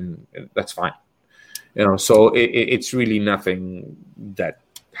center, and that's fine. So it's really nothing that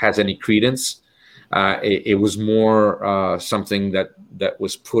has any credence. It was more something that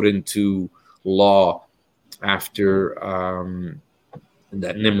was put into law after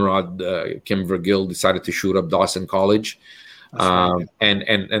that Nimrod Kim Vergil decided to shoot up Dawson College. And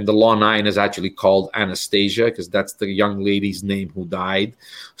the Law 9 is actually called Anastasia because that's the young lady's name who died.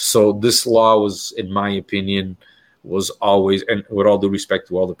 So this law was, in my opinion, was always, and with all due respect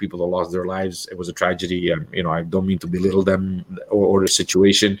to all the people that lost their lives, it was a tragedy. I don't mean to belittle them or the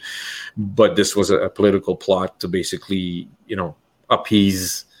situation, but this was a political plot to basically,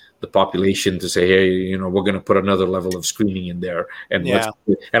 appease the population to say, hey, we're going to put another level of screening in there, and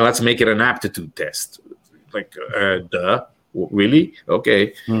let's make it an aptitude test. Like, duh. Really?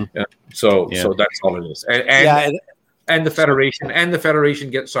 Okay. So that's all it is. And the federation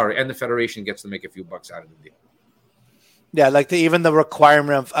gets to make a few bucks out of the deal. Yeah, like even the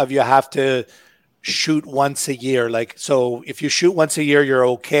requirement of you have to shoot once a year. Like, so if you shoot once a year, you're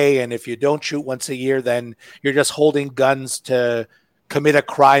okay, and if you don't shoot once a year, then you're just holding guns to commit a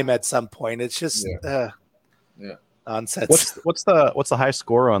crime at some point. It's just nonsense. What's the high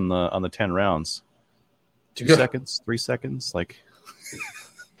score on the 10 rounds? 2 seconds, 3 seconds, like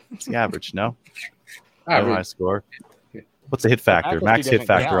it's the average. No high score. What's the hit factor? Max hit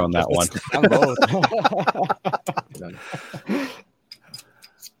factor on that one.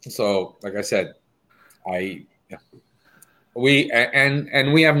 So, like I said, we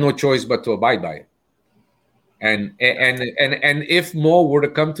have no choice but to abide by it. And if Mo were to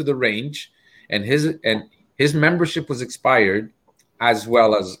come to the range, and his membership was expired, as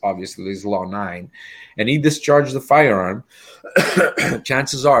well as obviously his Law 9, and he discharged the firearm,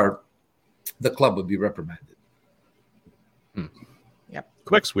 chances are the club would be reprimanded. Yep.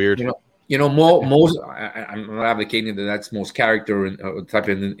 Queck's weird. Most I'm not advocating that that's most character and type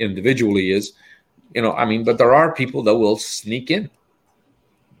of individual he is. But there are people that will sneak in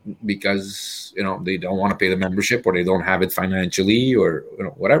because they don't want to pay the membership or they don't have it financially or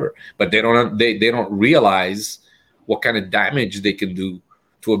whatever. But they don't realize what kind of damage they can do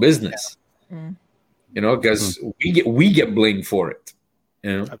to a business. Because we get blamed for it.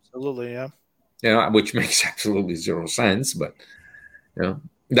 Absolutely, yeah. Which makes absolutely zero sense. But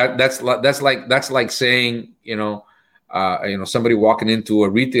that's like saying somebody walking into a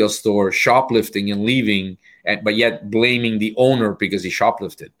retail store, shoplifting and leaving, but yet blaming the owner because he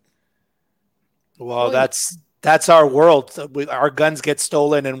shoplifted. Well, that's our world. Our guns get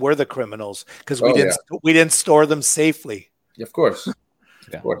stolen, and we're the criminals because we didn't store them safely. Of course,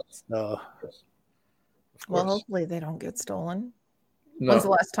 of course. Well, hopefully they don't get stolen. No. When's the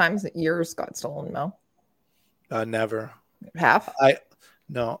last time that yours got stolen, Mel? Never. Half?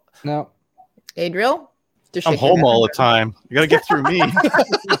 No. Adriel? I'm home all the time. You got to get through me.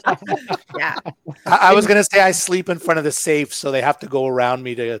 Yeah. I was going to say I sleep in front of the safe, so they have to go around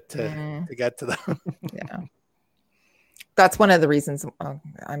me to get to them. Yeah. That's one of the reasons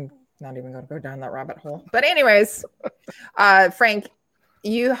I'm not even going to go down that rabbit hole. But anyways, Frank,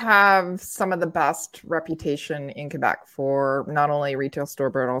 you have some of the best reputation in Quebec for not only retail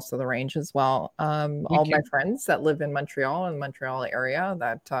store, but also the range as well. All my friends that live in Montreal and Montreal area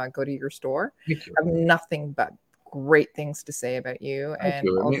that go to your store have nothing but great things to say about you. Thank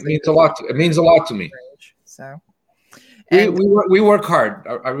you. It means a lot. It means a lot to me. So we work hard.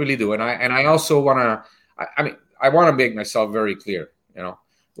 I really do. And I also want to, I want to make myself very clear. You know,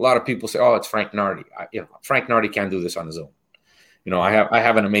 a lot of people say, "Oh, it's Frank Nardi." Frank Nardi can't do this on his own. You know, I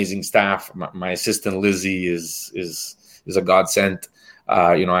have an amazing staff. My assistant Lizzie is a godsend.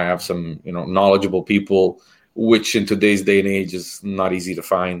 I have some knowledgeable people, which in today's day and age is not easy to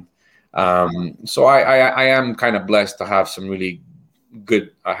find. So I am kind of blessed to have some really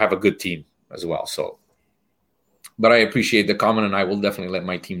good. I have a good team as well. So, but I appreciate the comment, and I will definitely let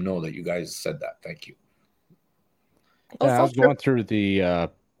my team know that you guys said that. Thank you. Yeah, I was going through the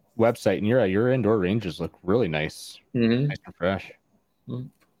website, and your indoor ranges look really nice, nice and fresh. Mm-hmm.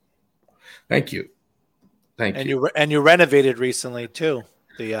 Thank you. And you renovated recently too.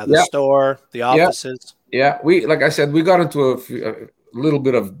 The store, the offices. Yeah, we like I said, we got into a little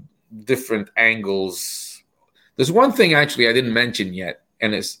bit of different angles. There's one thing actually I didn't mention yet,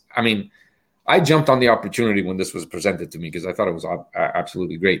 and I jumped on the opportunity when this was presented to me because I thought it was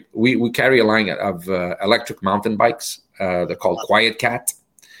absolutely great. We carry a line of electric mountain bikes. They're called Quiet Cat.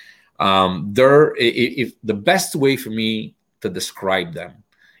 If the best way for me to describe them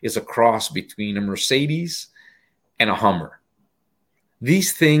is a cross between a Mercedes and a Hummer.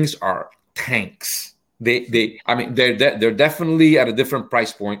 These things are tanks. They're definitely at a different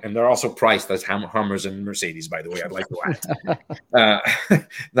price point, and they're also priced as Hummers and Mercedes. By the way, I'd like to add.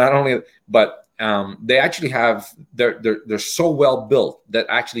 Not only, but they actually have they're so well built that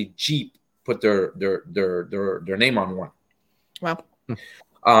actually Jeep put their name on one. Wow.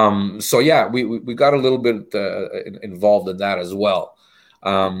 So yeah, we got a little bit involved in that as well.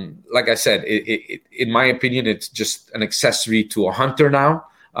 Like I said, in my opinion, it's just an accessory to a hunter now,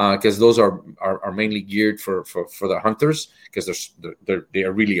 because those are mainly geared for the hunters, because they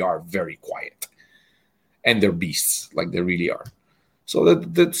really are very quiet, and they're beasts, like they really are. So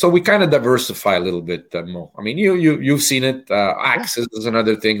so we kind of diversify a little bit, Mo. I mean, you've seen it. Axes is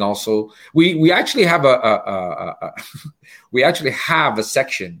another thing. Also, we actually have a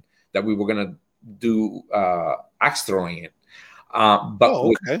section that we were gonna do axe throwing in.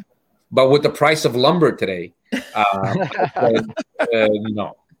 But with the price of lumber today,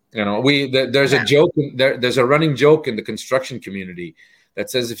 no. There's a joke. There's a running joke in the construction community that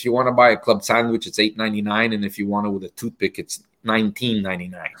says if you want to buy a club sandwich, it's $8.99, and if you want it with a toothpick, it's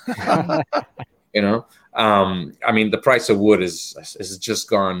 $19.99. The price of wood is just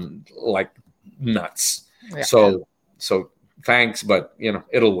gone like nuts. Yeah. So thanks, but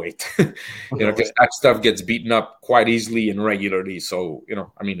it'll wait. Because that stuff gets beaten up quite easily and regularly. So you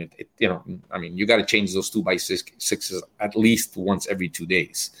got to change those 2x6s at least once every 2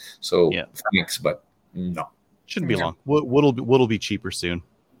 days. So thanks, but no, shouldn't be long. Wood'll be cheaper soon.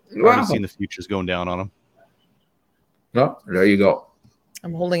 I've already seen the futures going down on them. No, there you go.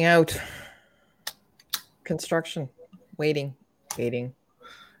 I'm holding out. Construction, waiting.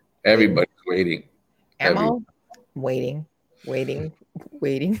 Everybody's waiting. Ammo, waiting. We've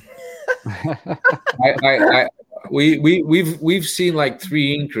seen like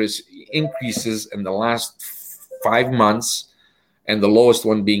 3 increases in the last 5 months, and the lowest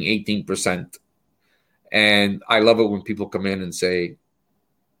one being 18%. And I love it when people come in and say,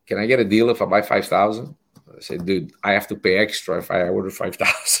 "Can I get a deal if I buy 5,000?" I say, "Dude, I have to pay extra if I order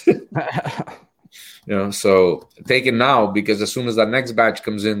 5,000." So take it now, because as soon as that next batch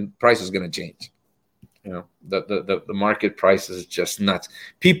comes in, price is going to change. The market price is just nuts.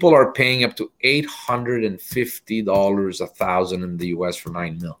 People are paying up to $850 $1,000 in the US for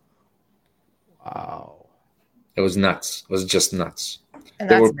 9 mil. Wow, it was nuts. It was just nuts. And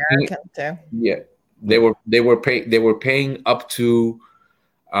that's American too. Yeah, they were paying up to,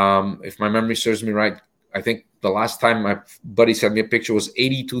 if my memory serves me right, I think the last time my buddy sent me a picture was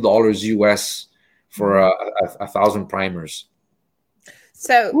 $82 US for 1,000 primers.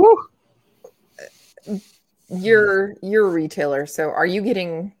 So. You're a retailer, so are you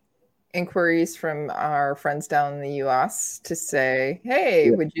getting inquiries from our friends down in the US to say, "Hey,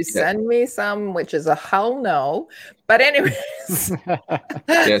 would you send me some?" Which is a hell no. But anyways,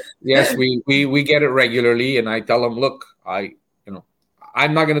 yes, we get it regularly, and I tell them, "Look, I'm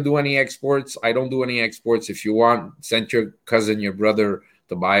not going to do any exports. I don't do any exports. If you want, send your cousin, your brother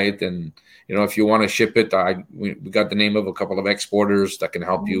to buy it, and if you want to ship it, we got the name of a couple of exporters that can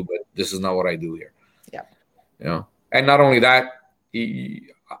help you, but this is not what I do here." And not only that,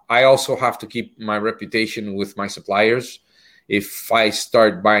 I also have to keep my reputation with my suppliers. If I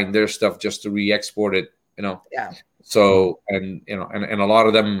start buying their stuff just to re-export it, So and a lot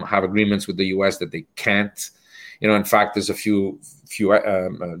of them have agreements with the U.S. that they can't. In fact, there's a few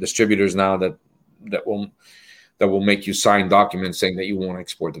distributors now that will make you sign documents saying that you won't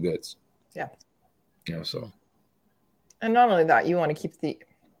export the goods. Yeah. So. And not only that, you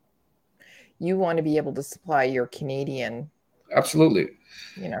want to be able to supply your Canadian Absolutely.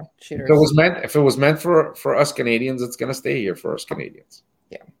 Shooters. If it was meant for us Canadians, it's gonna stay here for us Canadians.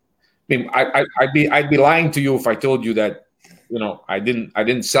 Yeah. I mean, I'd be lying to you if I told you that, I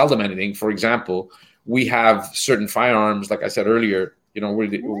didn't sell them anything. For example, we have certain firearms, like I said earlier, we're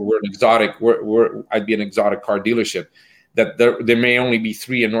an exotic. I'd be an exotic car dealership. That there may only be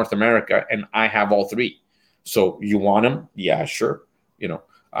 3 in North America, and I have all 3. So you want them? Yeah, sure.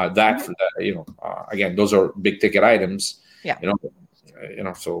 That for that. Again, those are big ticket items. Yeah.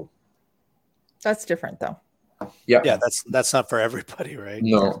 So that's different, though. Yeah. Yeah, that's not for everybody, right?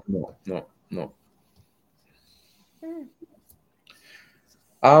 No.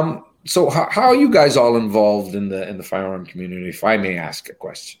 So how are you guys all involved in the firearm community, if I may ask a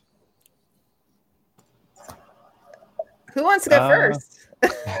question? Who wants to go first?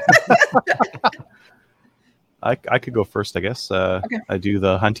 I could go first, I guess. Okay. I do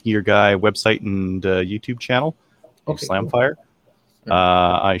the Hunting Gear Guy website and YouTube channel, Slamfire. Cool.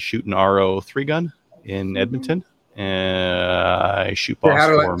 I shoot an RO3 gun in Edmonton. I shoot boss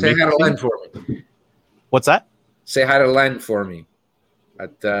for Say hi to Len for me. What's that? Say hi to Len for me.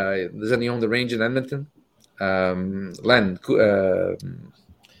 Doesn't he own the range in Edmonton? Len.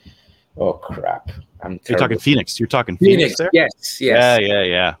 Oh crap! You're talking Phoenix. You're talking Phoenix. there? Yes.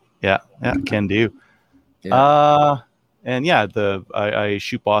 Yeah. Can do. Yeah. And yeah, I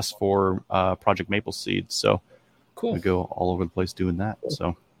shoot boss for Project Maple Seed, so Cool. we go all over the place doing that.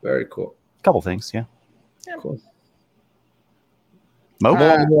 So Very cool. a couple things, yeah. Cool. Mo?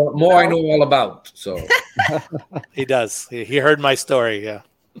 More I know all about. So He does. He heard my story. Yeah.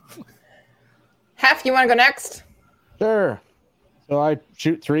 Hef, you want to go next? Sure. So I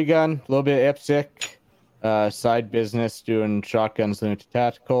shoot 3-gun, a little bit of IPSC, side business, doing Shotguns Limited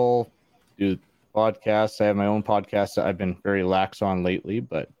Tactical, do podcasts. I have my own podcast that I've been very lax on lately,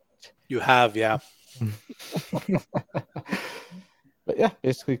 but You have, yeah. but yeah,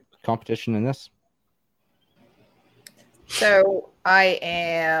 basically competition in this. So I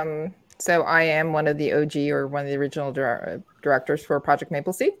am one of the OG or one of the original directors for Project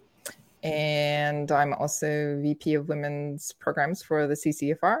Maple Seed. And I'm also VP of Women's Programs for the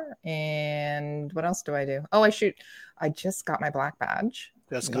CCFR. And what else do I do? Oh, I just got my black badge.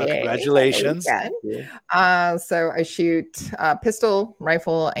 Congratulations. So I shoot pistol,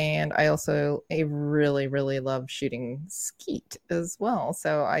 rifle, and I really, really love shooting skeet as well.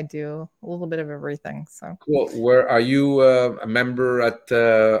 So I do a little bit of everything. So cool. Where are you a member at?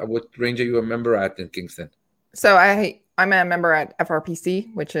 What range are you a member at in Kingston? So I'm a member at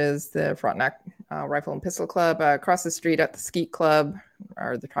FRPC, which is the Frontenac Rifle and Pistol Club, across the street at the Skeet Club,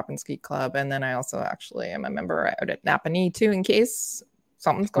 or the Trop and Skeet Club. And then I also actually am a member out at Napanee too, in case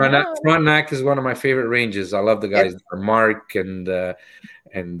something's going on. Frontenac is one of my favorite ranges. I love the guys, Mark and the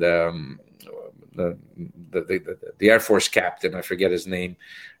Air Force captain. I forget his name.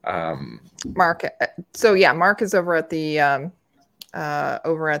 Mark. So yeah, Mark is over at the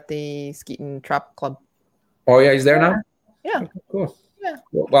Skeet and Trop Club. Oh yeah, he's there now. Yeah. Cool. Yeah.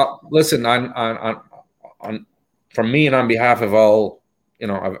 Well, listen, on from me and on behalf of all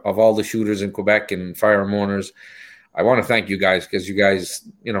the shooters in Quebec and firearm owners, I want to thank you guys, because you guys,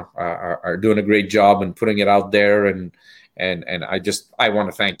 are doing a great job and putting it out there, and I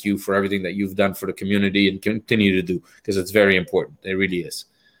want to thank you for everything that you've done for the community and continue to do, because it's very important. It really is.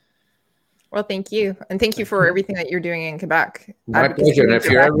 Well, thank you. And thank you for everything that you're doing in Quebec. My pleasure. And if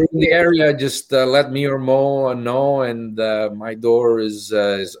you're ever in the area, just let me or Mo know, and my door is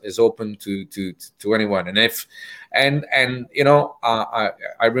open to anyone. And I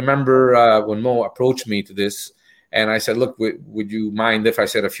remember when Mo approached me to this, and I said, look, would you mind if I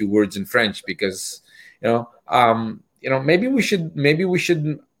said a few words in French? Because, maybe we should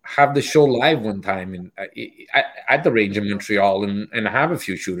have the show live one time at the range in Montreal, and have a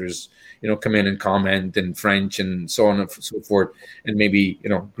few shooters, come in and comment in French and so on and so forth, and maybe,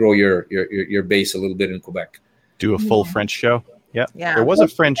 grow your base a little bit in Quebec. Do a full French show. Yeah. There was a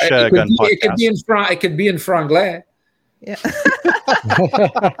French gun podcast. It could be in franglais. Yeah.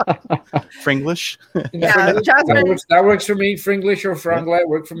 Fringlish. Yeah, that works for me. Fringlish or franglais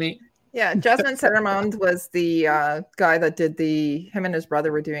work for me. Yeah, Jasmine Settermond was the guy that did him and his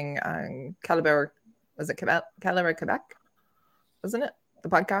brother were doing Calibre, was it Calibre Quebec? Wasn't it? The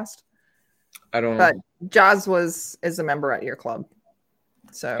podcast? I don't know. But Jazz is a member at your club.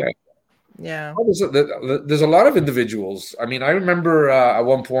 So, okay. Yeah. There's a lot of individuals. I mean, I remember at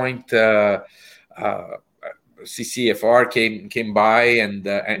one point CCFR came by, and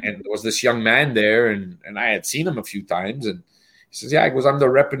there was this young man there, and I had seen him a few times, and he says, yeah, I'm the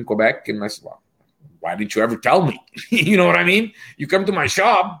rep in Quebec. And I said, well, why didn't you ever tell me? You know what I mean? You come to my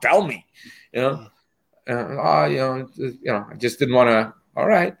shop, tell me, I just didn't want to. All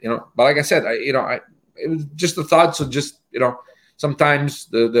right, but like I said, it was just a thought. So just, sometimes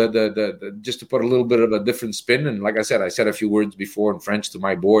the just to put a little bit of a different spin. And like I said a few words before in French to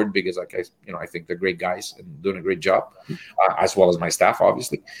my board because I think they're great guys and doing a great job, as well as my staff,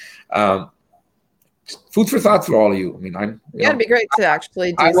 obviously. Food for thought for all of you. I mean, it'd be great to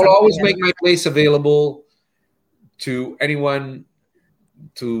actually do I will always make my place available to anyone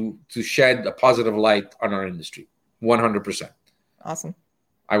to shed a positive light on our industry. 100%. Awesome.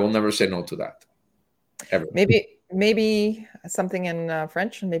 I will never say no to that. Ever. Maybe something in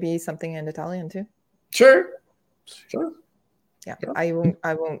French and maybe something in Italian too. Sure. Yeah, sure. I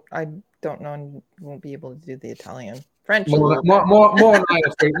don't know and won't be able to do the Italian. French. More and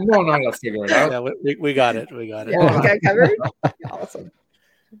I'll figure it out. Yeah, we got it. Yeah, we got it covered. Awesome.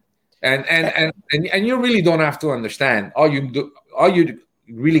 And you really don't have to understand. All you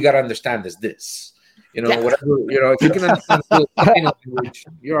really got to understand is this. Whatever. If you can understand the language,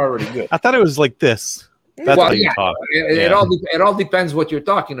 you're already good. I thought it was like this. That's how you talk. It all depends what you're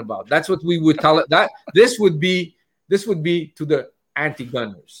talking about. That's what we would tell it. That this would be to the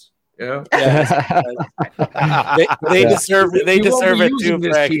anti-gunners. Yeah. they deserve it too,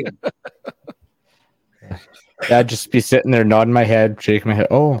 Frank. Yeah, I'd just be sitting there nodding my head, shaking my head.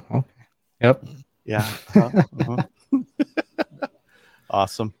 Oh, okay. Yep. Yeah.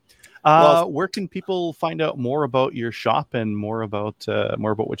 Awesome. Where can people find out more about your shop and more about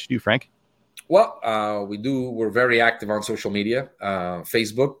what you do, Frank? Well, we're very active on social media,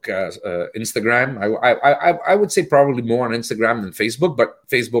 Facebook, Instagram. I would say probably more on Instagram than Facebook, but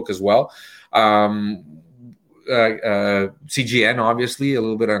Facebook as well. CGN, obviously, a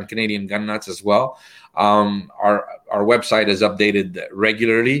little bit on Canadian Gun Nuts as well. Our website is updated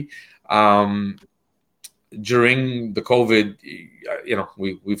regularly. During the COVID,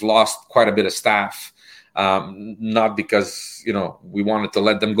 we've lost quite a bit of staff. Not because we wanted to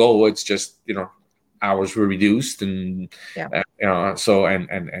let them go. It's just hours were reduced, and so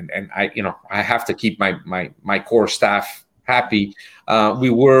and I have to keep my core staff happy. We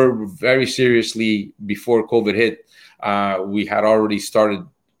were very seriously before COVID hit. We had already started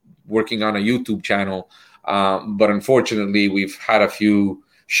working on a YouTube channel, but unfortunately, we've had a few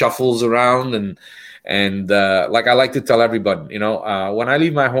shuffles around and like I like to tell everybody, when I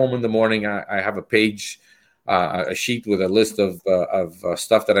leave my home in the morning, I have a page, a sheet with a list of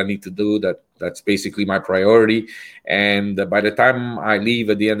stuff that I need to do. That's basically my priority. And by the time I leave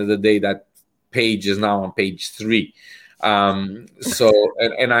at the end of the day, that page is now on page 3. So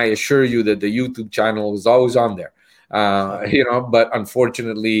I assure you that the YouTube channel is always on there. But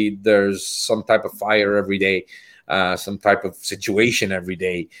unfortunately, there's some type of fire every day, some type of situation every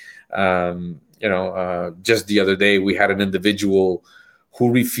day. Just the other day, we had an individual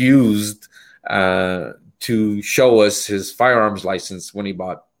who refused to show us his firearms license when he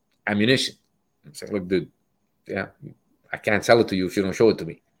bought ammunition. I'm saying, look, dude, I can't sell it to you if you don't show it to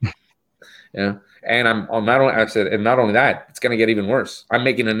me. And not only that, it's going to get even worse. I'm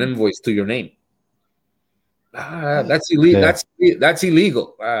making an invoice to your name. That's illegal. Yeah. That's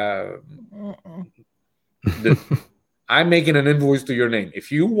illegal. I'm making an invoice to your name.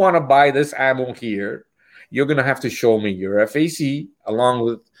 If you want to buy this ammo here, you're going to have to show me your FAC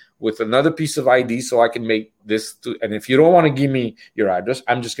along with another piece of ID so I can make this. And if you don't want to give me your address,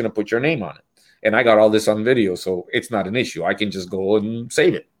 I'm just going to put your name on it. And I got all this on video, so it's not an issue. I can just go and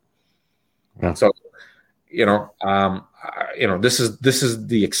save it. Yeah. So, this is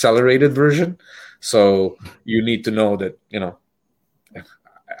the accelerated version. So you need to know that,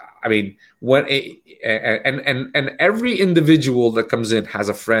 I mean, when and every individual that comes in has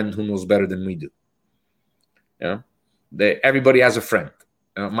a friend who knows better than we do. Everybody has a friend.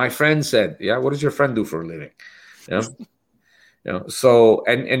 My friend said, what does your friend do for a living? So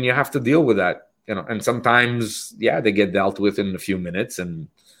and you have to deal with that, and sometimes, they get dealt with in a few minutes, and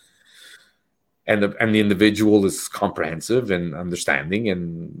the individual is comprehensive and understanding,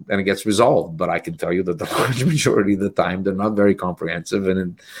 and it gets resolved. But I can tell you that the large majority of the time, they're not very comprehensive,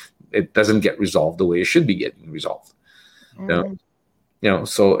 and it doesn't get resolved the way it should be getting resolved. Mm-hmm.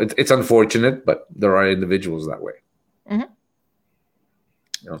 So it's unfortunate, but there are individuals that way. Mm-hmm.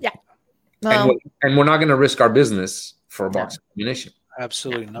 Yeah. And we're not going to risk our business for a box of ammunition.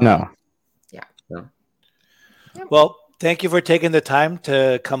 Absolutely not. No. Yeah. Well, thank you for taking the time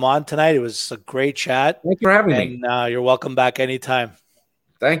to come on tonight. It was a great chat. Thank you for having me. And you're welcome back anytime.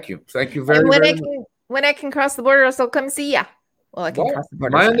 Thank you. Thank you very much. When I can cross the border, I'll come see ya. Well, I can cross the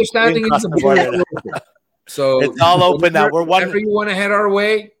border. My understanding is the border. So it's all open now. We're whenever you want to head our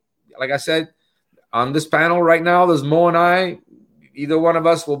way, like I said, on this panel right now, there's Mo and I. either one of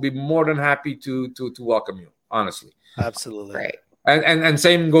us will be more than happy to welcome you. Honestly, Absolutely. Great. and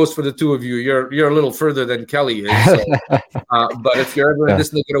same goes for the two of you. You're a little further than Kelly is. So, but if you're ever in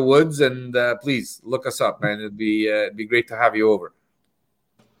this neck of the woods, and please look us up, man. It'd be great to have you over.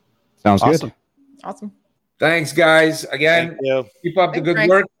 Sounds Awesome. good. Awesome. Thanks, guys. Again, Thank you. keep up the Thanks, good Frank.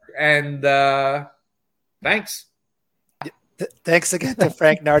 work, and thanks. Thanks again to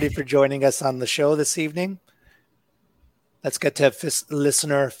Frank Nardi for joining us on the show this evening. Let's get to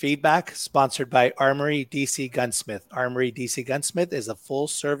listener feedback, sponsored by Armory DC Gunsmith. Armory DC Gunsmith is a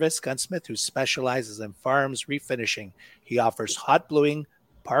full-service gunsmith who specializes in firearms refinishing. He offers hot bluing,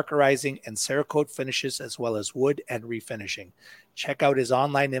 parkerizing, and Cerakote finishes, as well as wood and refinishing. Check out his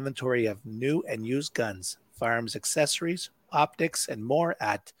online inventory of new and used guns, firearms accessories, optics, and more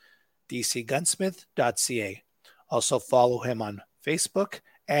at dcgunsmith.ca. Also follow him on Facebook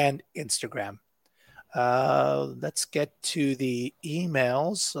and Instagram. Let's get to the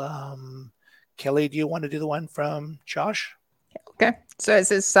emails. Kelly, do you want to do the one from Josh? Okay. So it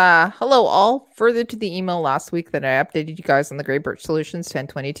says, hello all. Further to the email last week that I updated you guys on the Grey Birch Solutions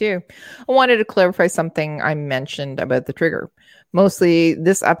 1022, I wanted to clarify something I mentioned about the trigger. Mostly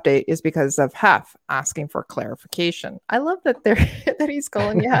this update is because of Hef asking for clarification. I love that that he's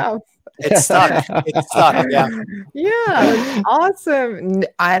calling you Hef. It's stuck. It's stuck. Yeah. Yeah, awesome.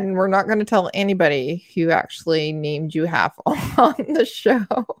 And we're not going to tell anybody who actually named you Hef on the show.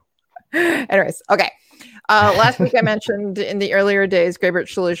 Anyways, okay. Last week I mentioned in the earlier days, Grey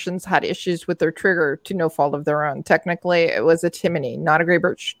Birch Solutions had issues with their trigger to no fault of their own. Technically, it was a Timony, not a Grey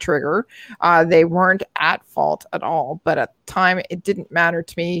Birch trigger. They weren't at fault at all, but at the time, it didn't matter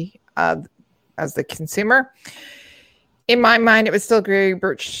to me as the consumer. In my mind, it was still Grey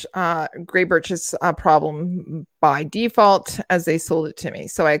Birch's problem by default, as they sold it to me.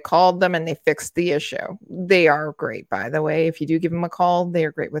 So I called them and they fixed the issue. They are great, by the way. If you do give them a call, they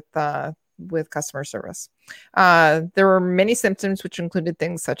are great with customer service. There were many symptoms, which included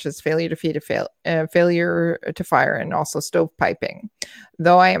things such as failure to feed, failure to fire, and also stovepiping.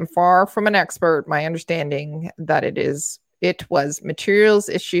 Though I am far from an expert, my understanding that it was materials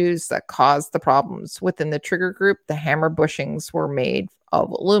issues that caused the problems. Within the trigger group, the hammer bushings were made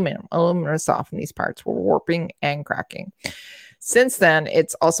of aluminum. Aluminum is soft, and these parts were warping and cracking. Since then,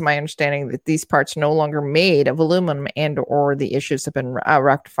 it's also my understanding that these parts are no longer made of aluminum, and or the issues have been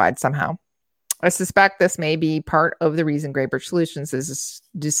rectified somehow. I suspect this may be part of the reason Grey Birch Solutions has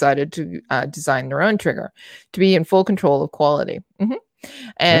decided to design their own trigger to be in full control of quality.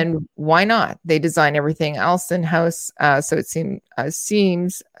 And why not? They design everything else in-house, so it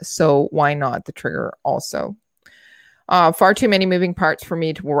seems. So why not the trigger also? Far too many moving parts for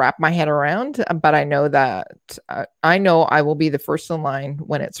me to wrap my head around, but I know that I will be the first in line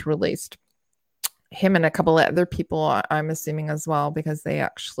when it's released. Him and a couple of other people, I'm assuming as well, because they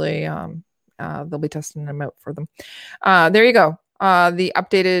actually they'll be testing them out for them. There you go. The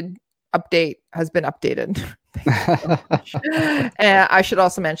update has been updated. And I should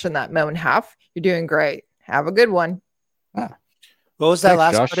also mention that Mo and Hef, you're doing great. Have a good one. What was that Thanks,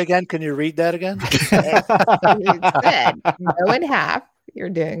 last Josh. part again? Can you read that again? You said Mo and Hef, you're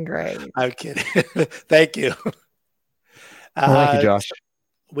doing great. I'm kidding. Thank you. Thank you, Josh.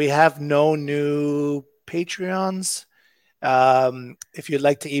 We have no new Patreons. If you'd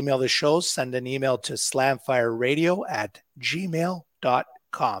like to email the show, send an email to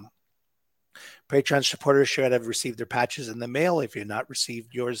slamfireradio@gmail.com. Patreon supporters should have received their patches in the mail. If you've not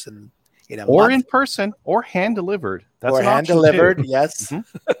received yours in a Or month, in person, or hand delivered. That's or an hand option, delivered, too. yes.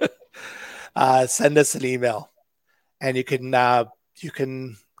 Send us an email, and you can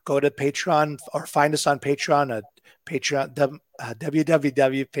go to Patreon or find us on Patreon at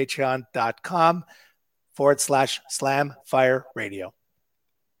www.patreon.com/slamfireradio.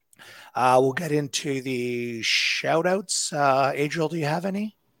 We'll get into the shout outs. Adriel, do you have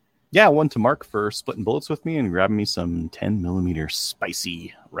any? Yeah, one to Mark for splitting bullets with me and grabbing me some 10mm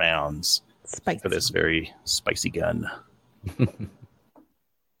spicy rounds for this very spicy gun.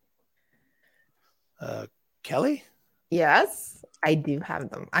 Kelly? Yes, I do have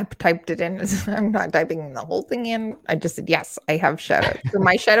them. I typed it in. I'm not typing the whole thing in. I just said, yes, I have shout outs. So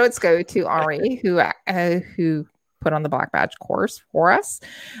my shout outs go to Ari, who put on the Black Badge course for us.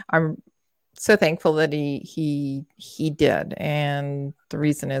 I'm so thankful that he did. And the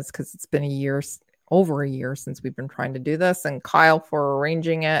reason is because it's been over a year since we've been trying to do this, and Kyle for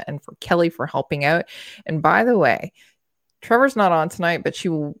arranging it, and for Kelly for helping out. And by the way, Trevor's not on tonight, but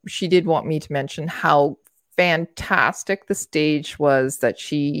she did want me to mention how fantastic the stage was that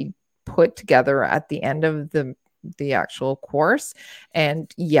she put together at the end of the actual course.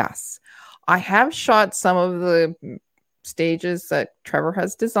 And yes, I have shot some of the stages that Trevor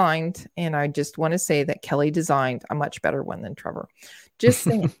has designed, and I just want to say that Kelly designed a much better one than Trevor. Just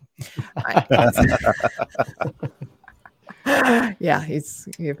saying. Yeah,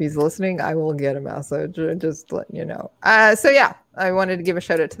 if he's listening, I will get a message. Just letting you know. So yeah, I wanted to give a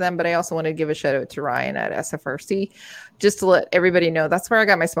shout out to them, but I also wanted to give a shout out to Ryan at SFRC, just to let everybody know that's where I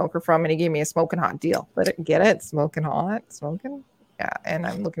got my smoker from, and he gave me a smoking hot deal. Get it? Smoking hot, smoking. Yeah, and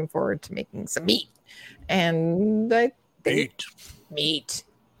I'm looking forward to making some meat. And I think meat.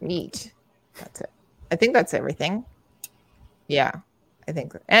 That's it. I think that's everything. Yeah, I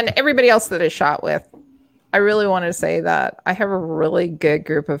think. And everybody else that I shot with, I really want to say that I have a really good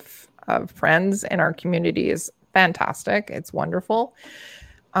group of friends, and our community is fantastic. It's wonderful.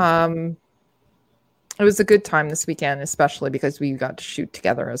 It was a good time this weekend, especially because we got to shoot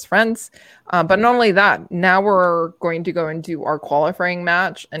together as friends. But not only that, now we're going to go and do our qualifying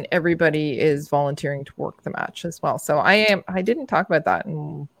match, and everybody is volunteering to work the match as well. So I didn't talk about that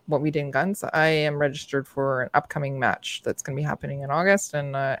in what we did in Guns. I am registered for an upcoming match that's going to be happening in August,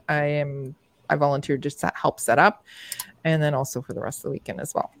 and I volunteered to help set up, and then also for the rest of the weekend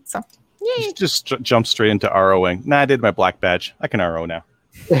as well. So yay! Just jump straight into ROing. Nah, I did my black badge. I can RO now.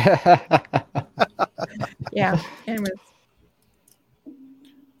 Yeah. Anyways.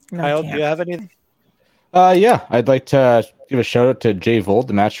 Kyle, do you have anything? Yeah, I'd like to give a shout out to Jay Vold,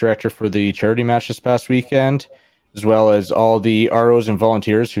 the match director for the charity match this past weekend, as well as all the ROs and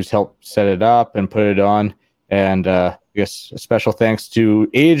volunteers who's helped set it up and put it on. And I guess a special thanks to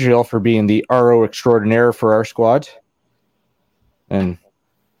Adriel for being the RO extraordinaire for our squad. And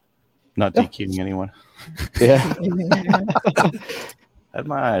not DQing anyone. Yeah. Had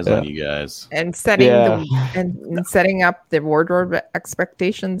my eyes on you guys. And setting setting up the wardrobe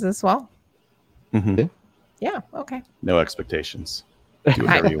expectations as well. Mm-hmm. Yeah, okay. No expectations.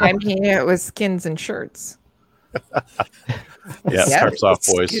 I'm here with skins and shirts. Yeah, starts off,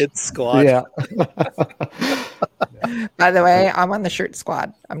 boys. Skid squad. Yeah. By the way, I'm on the shirt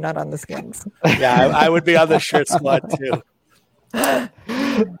squad. I'm not on the skins. Yeah, I would be on the shirt squad too. Yeah.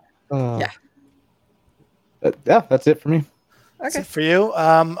 Yeah, that's it for me. That's Okay. it for you.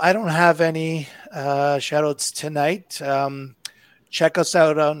 I don't have any shout outs tonight. Check us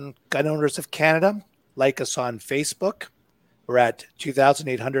out on Gun Owners of Canada. Like us on Facebook. We're at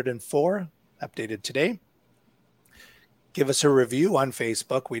 2,804, updated today. Give us a review on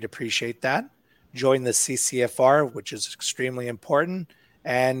Facebook. We'd appreciate that. Join the CCFR, which is extremely important.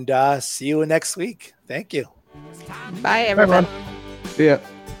 And see you next week. Thank you. Bye, everyone. See ya.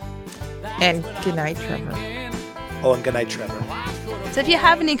 And good night, Trevor. Oh, and good night, Trevor. So if you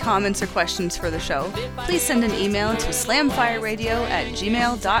have any comments or questions for the show, please send an email to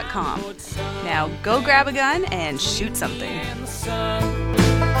slamfireradio@gmail.com. Now go grab a gun and shoot something.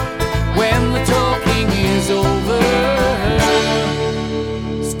 When the talking is over,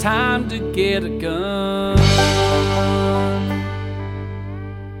 it's time to get a gun.